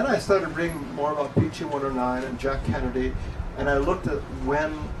 And then I started reading more about Peachy 109 and Jack Kennedy, and I looked at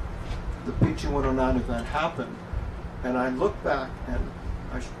when the Peachy 109 event happened, and I looked back, and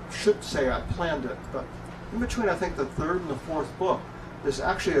I should say I planned it, but in between, I think, the third and the fourth book, there's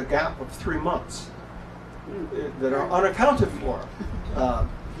actually a gap of 3 months that are unaccounted for.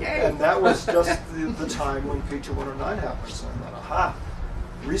 And that was just the time when Peachy 109 happened. So I thought, aha,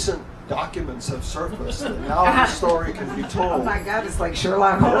 recent documents have surfaced, and now the story can be told. Oh my God, it's like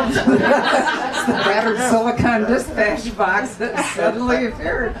Sherlock Holmes. It's the battered silicon dispatch box that suddenly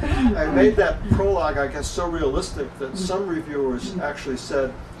appeared. I made that prologue, I guess, so realistic that some reviewers actually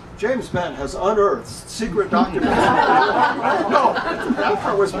said, James Benn has unearthed secret documents. No, that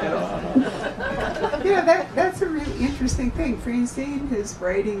part was made up. Yeah, that's a really interesting thing. Francine is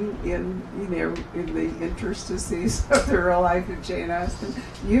writing in the interstices of the real life of Jane Austen.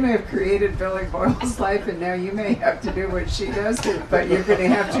 You may have created Billy Boyle's life, and now you may have to do what she does, but you're going to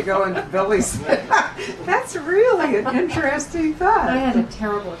have to go into Billy's. That's really an interesting thought. I had a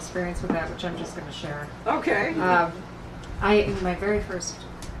terrible experience with that, which I'm just going to share. Okay. In my very first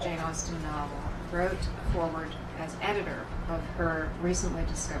Jane Austen novel, wrote a foreword as editor of her recently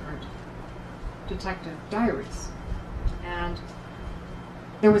discovered detective diaries. And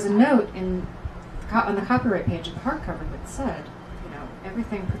there was a note on the copyright page of the hardcover that said,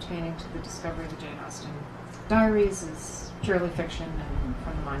 everything pertaining to the discovery of the Jane Austen diaries is purely fiction and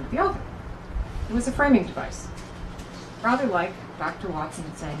from the mind of the author. It was a framing device. Rather like Dr. Watson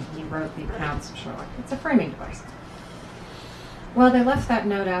saying he wrote the accounts of Sherlock. It's a framing device. Well, they left that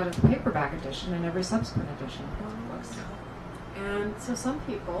note out of the paperback edition and every subsequent edition of the books. And so some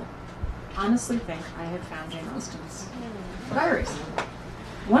people honestly think I had found Jane Austen's diaries.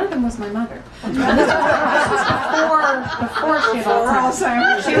 One of them was my mother. And this was before she had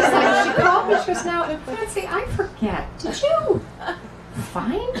Alzheimer's. She was like, she called me, she was now, Nancy, I forget. Did you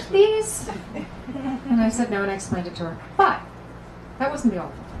find these? And I said no, and I explained it to her. But that wasn't the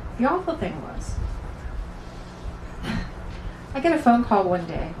awful thing. The awful thing was, I get a phone call one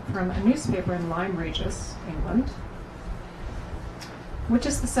day from a newspaper in Lyme Regis, England, which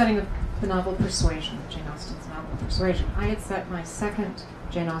is the setting of the novel Persuasion, Jane Austen's novel Persuasion. I had set my second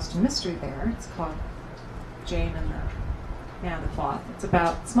Jane Austen mystery there. It's called Jane and the Man of the Cloth. It's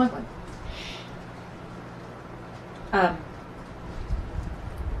about smuggling. The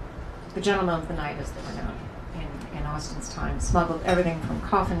gentlemen of the night, as they were known in Austen's time, smuggled everything from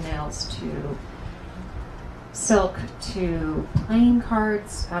coffin nails to silk to playing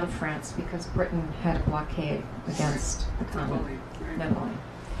cards out of France because Britain had a blockade against the colony. Napoleon.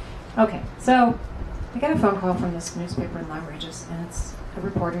 Okay, so I get a phone call from this newspaper in Lyme Regis, and it's a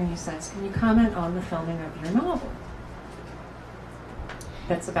reporter, and he says, "Can you comment on the filming of your novel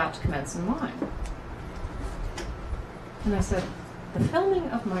that's about to commence in Lyme?" And I said, "The filming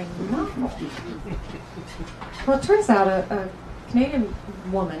of my novel?" Well, it turns out a Canadian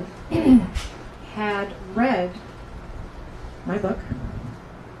woman had read my book,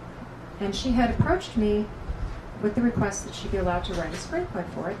 and she had approached me with the request that she be allowed to write a screenplay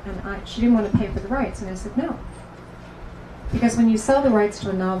for it, and she didn't want to pay for the rights, and I said no. Because when you sell the rights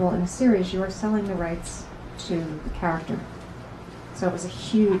to a novel in a series, you are selling the rights to the character. So it was a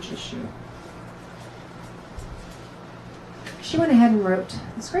huge issue. She went ahead and wrote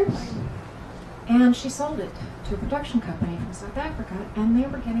the screenplay, and she sold it to a production company from South Africa, and they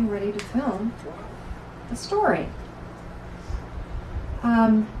were getting ready to film the story.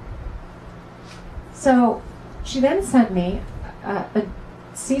 So she then sent me a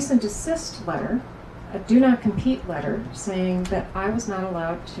cease and desist letter, a do not compete letter, saying that I was not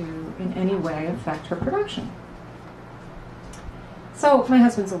allowed to in any way affect her production. So my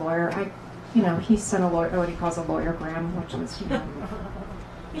husband's a lawyer. He sent what he calls a lawyergram, which was, you don't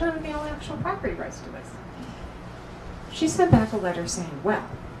have any actual property rights to this. She sent back a letter saying, "Well,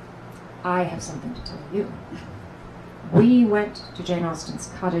 I have something to tell you. We went to Jane Austen's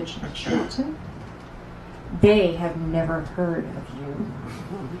cottage in Charlton. They have never heard of you.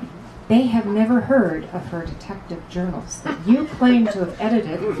 They have never heard of her detective journals that you claim to have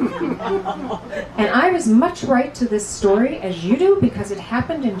edited. And I have as much right to this story as you do because it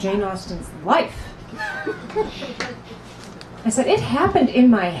happened in Jane Austen's life." I said, "It happened in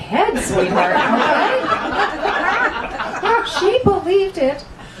my head, sweetheart, okay?" She believed it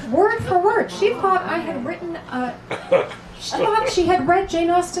word for word. She thought I had written she thought she had read Jane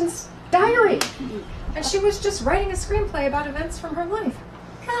Austen's diary. And she was just writing a screenplay about events from her life.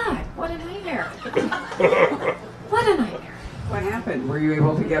 God, what a nightmare. What a nightmare. What happened? happened? Were you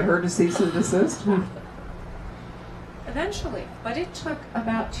able to get her to cease and desist? Eventually, but it took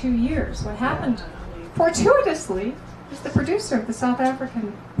about 2 years. What happened, fortuitously, is the producer of the South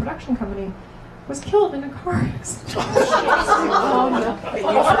African production company was killed in a car accident. And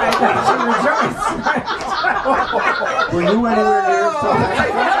you tried to rejoice. Were you anywhere near?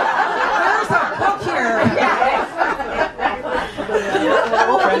 There's a book here.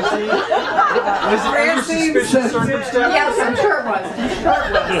 Was there any suspicious circumstance? Yes, I'm sure it was.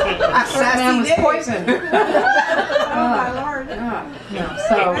 That man was poisoned. Oh my Lord. No,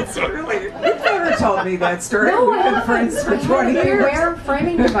 so That's really, you've never told me that story. No, We've been friends for 20 years. beware of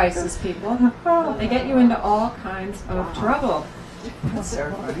framing devices, people. They get you into all kinds of trouble. That's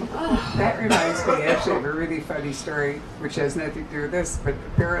so funny. That reminds me actually of a really funny story, which has nothing to do with this, but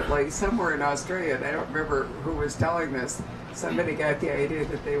apparently somewhere in Australia, and I don't remember who was telling this, somebody got the idea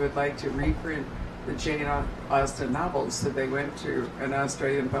that they would like to reprint the Jane Austen novels. So they went to an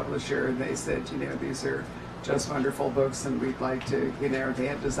Australian publisher and they said, you know, these are just wonderful books and we'd like to, you know, they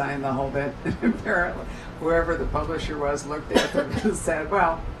had designed the whole bit. And apparently whoever the publisher was looked at them and said,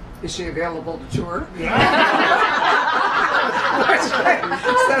 well, is she available to tour? So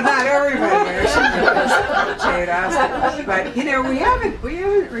not everybody knows Jane Austen. But you know, we haven't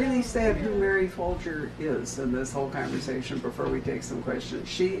really said who Mary Folger is in this whole conversation before we take some questions.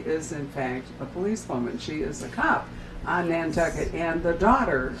 She is in fact a policewoman. She is a cop on Nantucket and the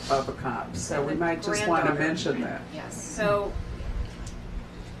daughter of a cop. So we might just want to mention that. Yes. So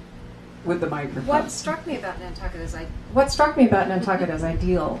With the microphone. what struck me about Nantucket is What struck me about Nantucket as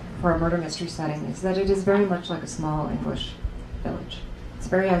ideal for a murder mystery setting is that it is very much like a small English village. It's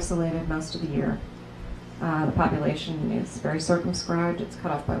very isolated most of the year. The population is very circumscribed. It's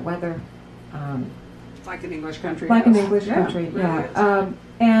cut off by weather. Like an English country. Like an house. English Yeah, country, really yeah. is.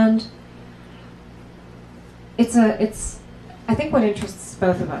 And it's. I think what interests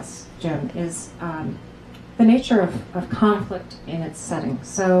both of us, Jim, is the nature of conflict in its setting.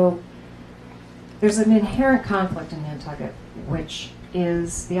 So there's an inherent conflict in Nantucket, which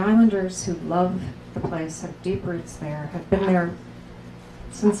is the islanders who love the place, have deep roots there, have been there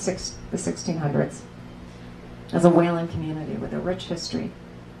since the 1600s as a whaling community with a rich history,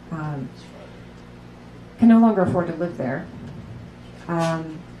 can no longer afford to live there.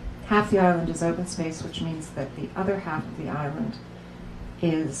 Half the island is open space, which means that the other half of the island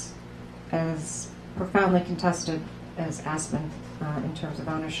is as profoundly contested as Aspen in terms of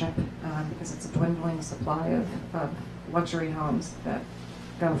ownership, because it's a dwindling supply of luxury homes that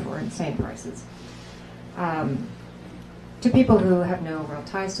go for insane prices. To people who have no real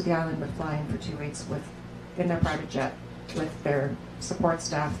ties to the island but fly in for 2 weeks in their private jet with their support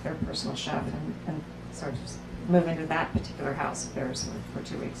staff, their personal chef, and sort of move into that particular house of theirs for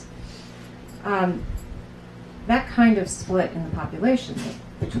 2 weeks. That kind of split in the population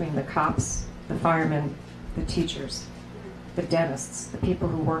between the cops, the firemen, the teachers, the dentists, the people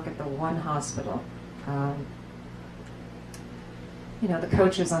who work at the one hospital, the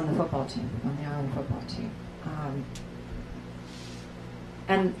coaches on the football team, on the island football team,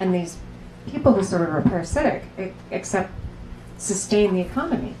 and these people who sort of are parasitic, except sustain the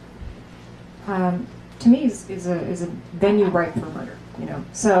economy, to me is a venue ripe for murder.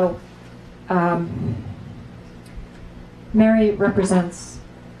 So Mary represents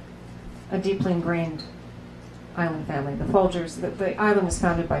a deeply ingrained island family. The Folgers, the island was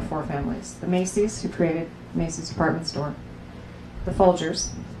founded by 4 families. The Macy's, who created Macy's department store. The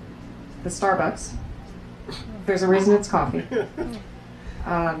Folgers. The Starbucks. There's a reason it's coffee.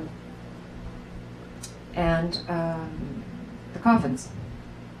 And the Coffins,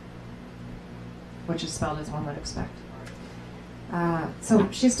 which is spelled as one would expect. So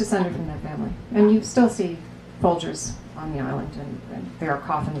she's descended from that family. And you still see Folgers on the island, and there are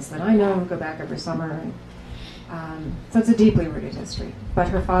coffins that I know who go back every summer. And, so it's a deeply rooted history. But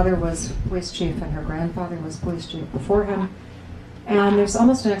her father was police chief and her grandfather was police chief before him. And there's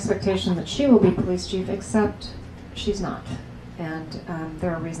almost an expectation that she will be police chief, except she's not. And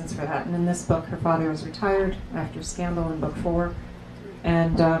there are reasons for that. And in this book, her father was retired after scandal in book 4.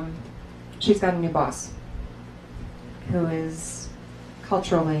 And she's got a new boss who is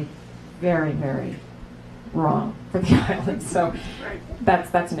culturally very, very wrong for the island. So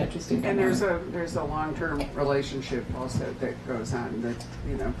that's an interesting thing. And there's a long-term relationship also that goes on that,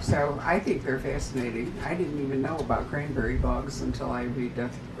 so I think they're fascinating. I didn't even know about cranberry bogs until I read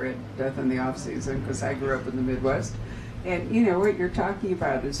Death in the Off-Season, because I grew up in the Midwest. And what you're talking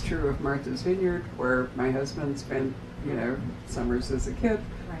about is true of Martha's Vineyard, where my husband spent, summers as a kid.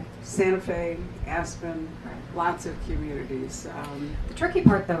 Right. Santa Fe, Aspen, lots of communities. The tricky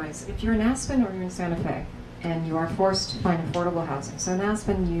part, though, is if you're in Aspen or you're in Santa Fe, and you are forced to find affordable housing. So in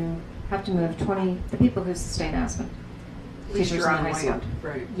Aspen, you have to move 20, the people who sustain Aspen. At least teachers you're in on high school. land,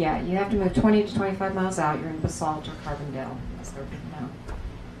 right? Yeah, you have to move 20 to 25 miles out. You're in Basalt or Carbondale, as they're now.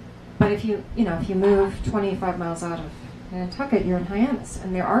 But if you move 25 miles out of Nantucket, you're in Hyannis.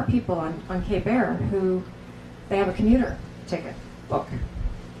 And there are people on Cape Air who, they have a commuter ticket book.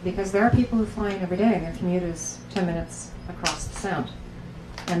 Because there are people who fly in every day and their commute is 10 minutes across the sound.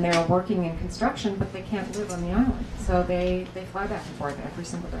 And they're working in construction, but they can't live on the island. So they fly back and forth every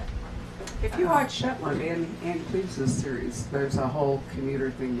single day. If you watch Shetland and Cleves' series, there's a whole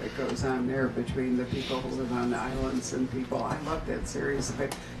commuter thing that goes on there between the people who live on the islands and people. I love that series.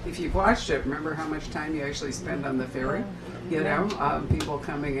 But if you've watched it, remember how much time you actually spend on the ferry? You know, people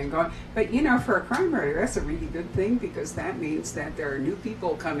coming and going. But you know, for a crime writer, that's a really good thing because that means that there are new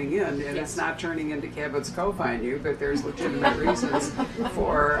people coming in, and it's not turning into Cabot's Cove on you, but there's legitimate reasons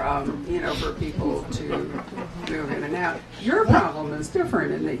for for people to move in and out. Your problem is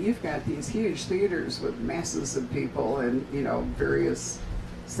different in that you've got these huge theaters with masses of people and various.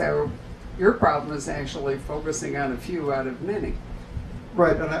 So your problem is actually focusing on a few out of many.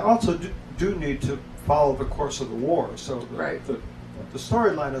 Right, and I also do need to follow the course of the war, so the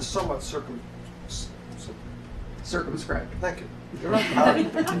storyline is somewhat circumscribed. Thank you. You're welcome.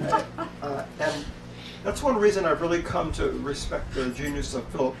 And that's one reason I've really come to respect the genius of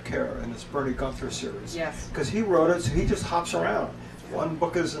Philip Kerr and his Bernie Gunther series. Yes. Because he wrote it, so he just hops around. One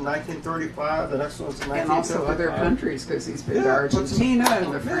book is in 1935, the next one's in 1955. And also other countries, because he's been to Argentina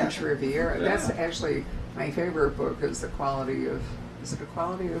and the French Riviera. That's actually my favorite book. Is it a Quality of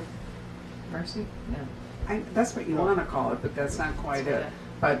Mercy? No, that's what you want to call it, but that's not quite it.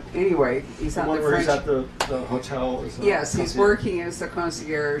 But anyway, he's the on one the where French. he's at the hotel. Yes, he's working as a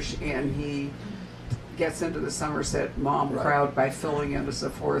concierge, and he gets into the Somerset mom crowd by filling in as a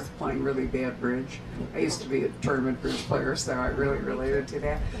fourth, playing really bad bridge. I used to be a tournament bridge player, so I really related to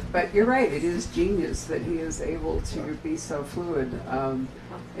that. But you're right, it is genius that he is able to be so fluid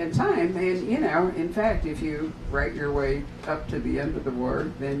in time. And, in fact, if you write your way up to the end of the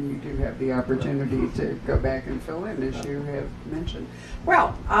war, then you do have the opportunity to go back and fill in, as you have mentioned.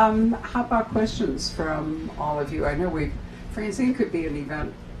 Well, how about questions from all of you? I know Francine could be an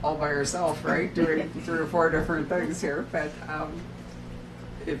event all by herself, right? Doing 3 or 4 different things here, but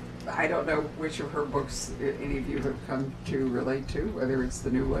I don't know which of her books any of you have come to relate to, whether it's the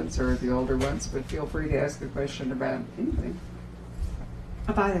new ones or the older ones, but feel free to ask a question about anything.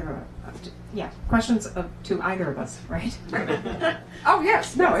 Of either questions to either of us, right? Oh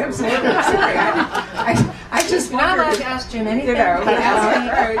yes, no, absolutely. Sorry, I just You're not allowed wondered to ask Jim anything. Ask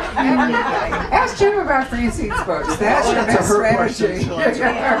Jim about Francine's books. That's your best strategy.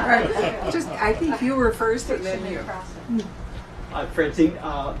 Just, I think you were first, and then you. Francine,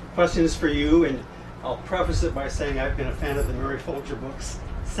 question is for you, and I'll preface it by saying I've been a fan of the Mary Folger books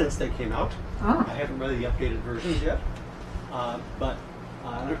since they came out. Oh. I haven't read the updated versions yet, but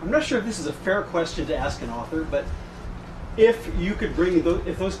I'm not sure if this is a fair question to ask an author, but if you could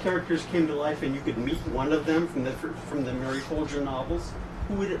if those characters came to life and you could meet one of them from the Mary Folger novels,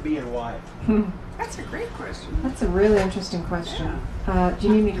 who would it be and why? That's a great question. That's a really interesting question. Do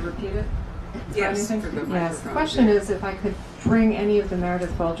you need me to repeat it? Yes. The question is if I could bring any of the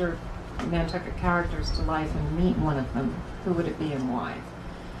Meredith Folger Nantucket characters to life and meet one of them, who would it be and why?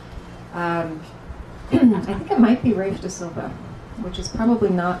 I think it might be Rafe de Silva, which is probably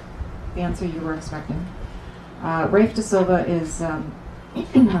not the answer you were expecting. Rafe de Silva is a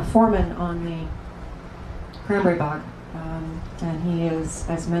foreman on the Cranberry Bog, and he is,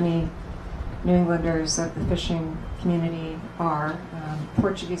 as many New Englanders of the fishing community are,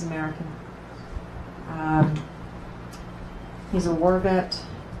 Portuguese-American. He's a war vet,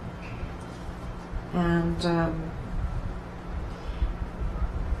 and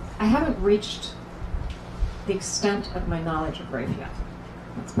I haven't reached the extent of my knowledge of Rafe yet.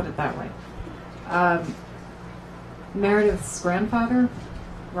 Let's put it that way. Meredith's grandfather,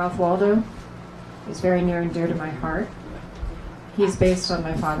 Ralph Waldo, is very near and dear to my heart. He's based on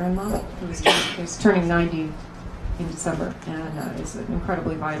my father-in-law, who's turning 90 in December, and is an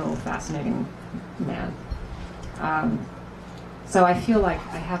incredibly vital, fascinating man. So I feel like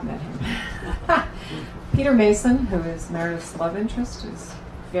I have met him. Peter Mason, who is Meredith's love interest, is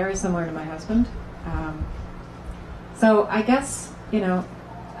very similar to my husband. So I guess,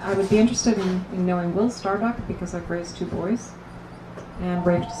 I would be interested in knowing Will Starbuck because I've raised 2 boys, and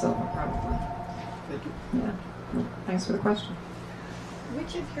Rafe de Silva probably. Thank you. Yeah. Thanks for the question.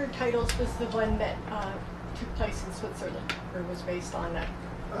 Which of your titles was the one that took place in Switzerland or was based on that?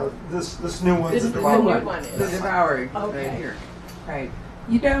 This new one. This is the new one. The Devouring, Okay. right here. Right.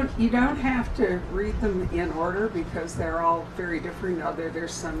 You don't have to read them in order because they're all very different.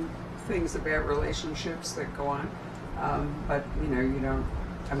 There's some things about relationships that go on, but you don't.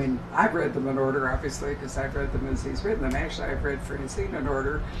 I mean, I've read them in order, obviously, because I've read them as he's written them. Actually, I've read Francine in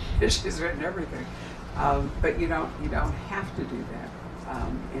order because she's written everything. But you don't have to do that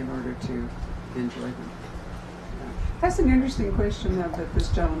in order to enjoy them. That's an interesting question though, that this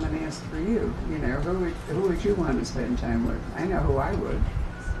gentleman asked for you. Who would you want to spend time with? I know who I would.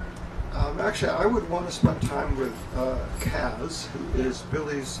 Actually, I would want to spend time with Kaz, who is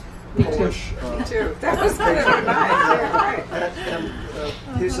Billy's Me too. Polish. Me too. That was kind of nice. Yeah, right.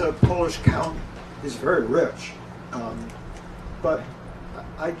 And he's a Polish count. He's very rich. But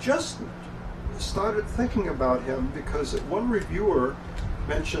I just started thinking about him because one reviewer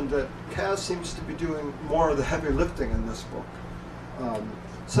mentioned that Kaz seems to be doing more of the heavy lifting in this book.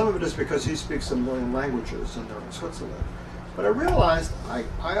 Some of it is because he speaks a million languages and they're in Switzerland. But I realized I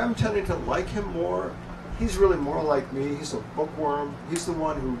am tending to like him more. He's really more like me. He's a bookworm. He's the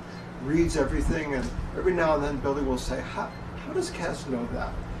one who reads everything, and every now and then Billy will say, how does Kaz know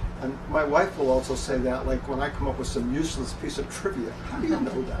that? And my wife will also say that, like when I come up with some useless piece of trivia, how do you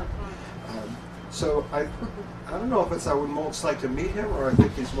know that? So I don't know if I would most like to meet him, or I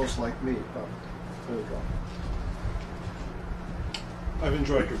think he's most like me, but there we go. I've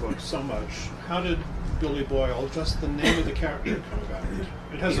enjoyed your book so much. How did Billy Boyle, just the name of the character, come about?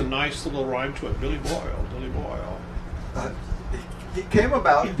 It has a nice little rhyme to it. Billy Boyle, Billy Boyle. He came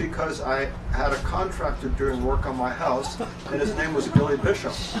about because I had a contractor doing work on my house, and his name was Billy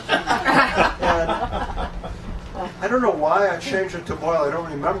Bishop. And I don't know why I changed it to Boyle, I don't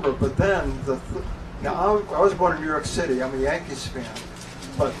remember, but then, now I was born in New York City, I'm a Yankees fan,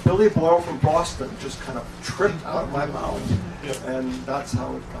 but Billy Boyle from Boston just kind of tripped out of my mouth, and that's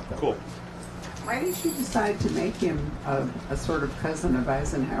how it got that. Cool. Why did you decide to make him a sort of cousin of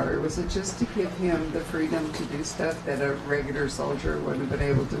Eisenhower? Was it just to give him the freedom to do stuff that a regular soldier wouldn't have been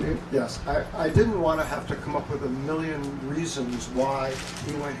able to do? Yes, I didn't want to have to come up with a million reasons why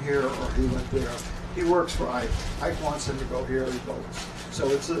he went here or he went there. He works for Ike. Ike wants him to go here, he goes. So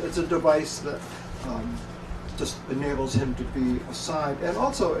it's a device that just enables him to be assigned. And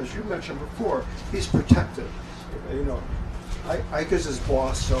also, as you mentioned before, he's protected. Ike is his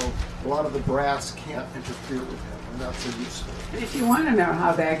boss, so a lot of the brass can't interfere with him, and that's a useful. If you want to know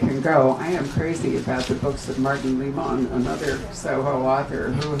how that can go, I am crazy about the books of Martin Limon, another Soho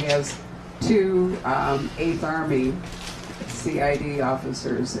author, who has two 8th Army CID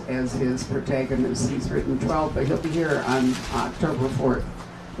officers as his protagonists. He's written 12, but he'll be here on October 4th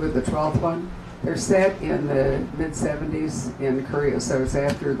with the 12th one. They're set in the mid-70s in Korea, so it's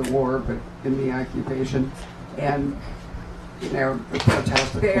after the war, but in the occupation. And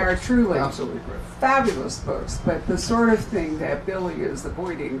fantastic they are books. truly Absolutely great. fabulous books, but the sort of thing that Billy is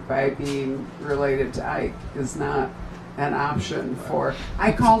avoiding by being related to Ike is not an option for.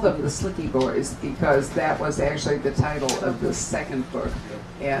 I call them the Slicky Boys because that was actually the title of the second book,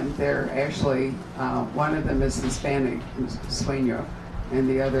 and they're actually one of them is Hispanic, Sueño, and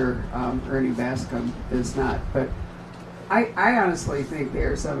the other Ernie Bascom is not. But I honestly think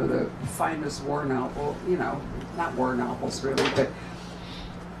they're some of the finest war novel, not war novels really, but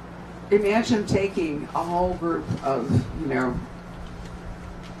imagine taking a whole group of,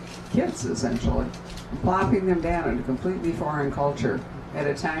 kids essentially, and plopping them down in a completely foreign culture at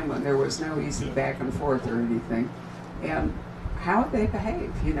a time when there was no easy back and forth or anything. And how would they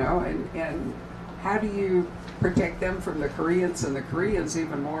behave, and how do you protect them from the Koreans, and the Koreans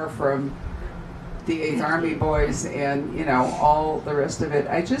even more from the 8th Army boys and, all the rest of it.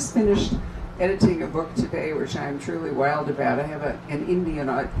 I just finished editing a book today, which I'm truly wild about. I have an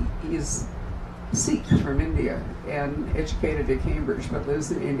Indian, he's Sikh from India and educated at Cambridge but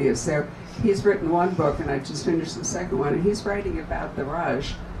lives in India. So he's written one book and I just finished the second one, and he's writing about the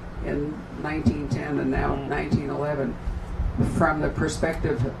Raj in 1910 and now 1911 from the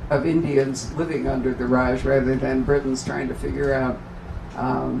perspective of Indians living under the Raj rather than Britons trying to figure out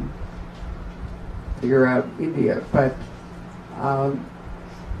India. But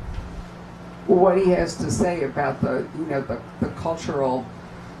what he has to say about the cultural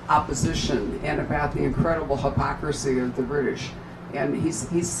opposition and about the incredible hypocrisy of the British. And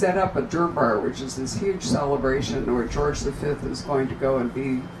he's set up a Durbar, which is this huge celebration where George V is going to go and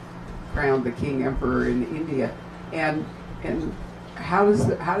be crowned the King Emperor in India. And how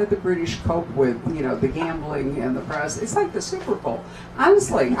did the British cope with the gambling and the press? It's like the Super Bowl.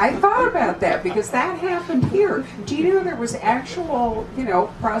 Honestly, I thought about that because that happened here. Do you know there was actual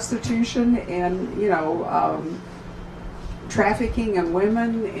prostitution and trafficking in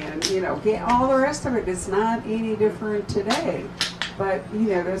women and all the rest of it? It's not any different today. But, you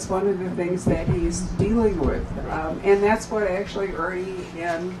know, that's one of the things that he's dealing with. And that's what actually Ernie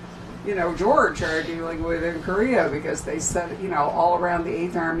and, you know, George are dealing with in Korea, because they said, you know, all around the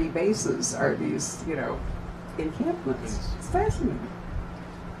 8th Army bases are these, you know, encampments. It's fascinating.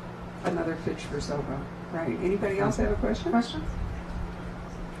 Another pitch for Soho. Right. Anybody else have a question? Questions?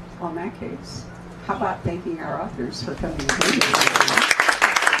 Well, in that case, how about thanking our authors for coming today?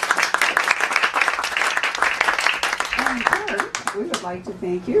 And third, we would like to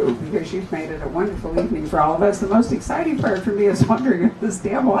thank you, because you've made it a wonderful evening for all of us. The most exciting part for me is wondering if this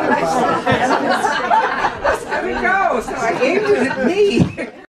damn water bottle is going to go. So I gave it to me.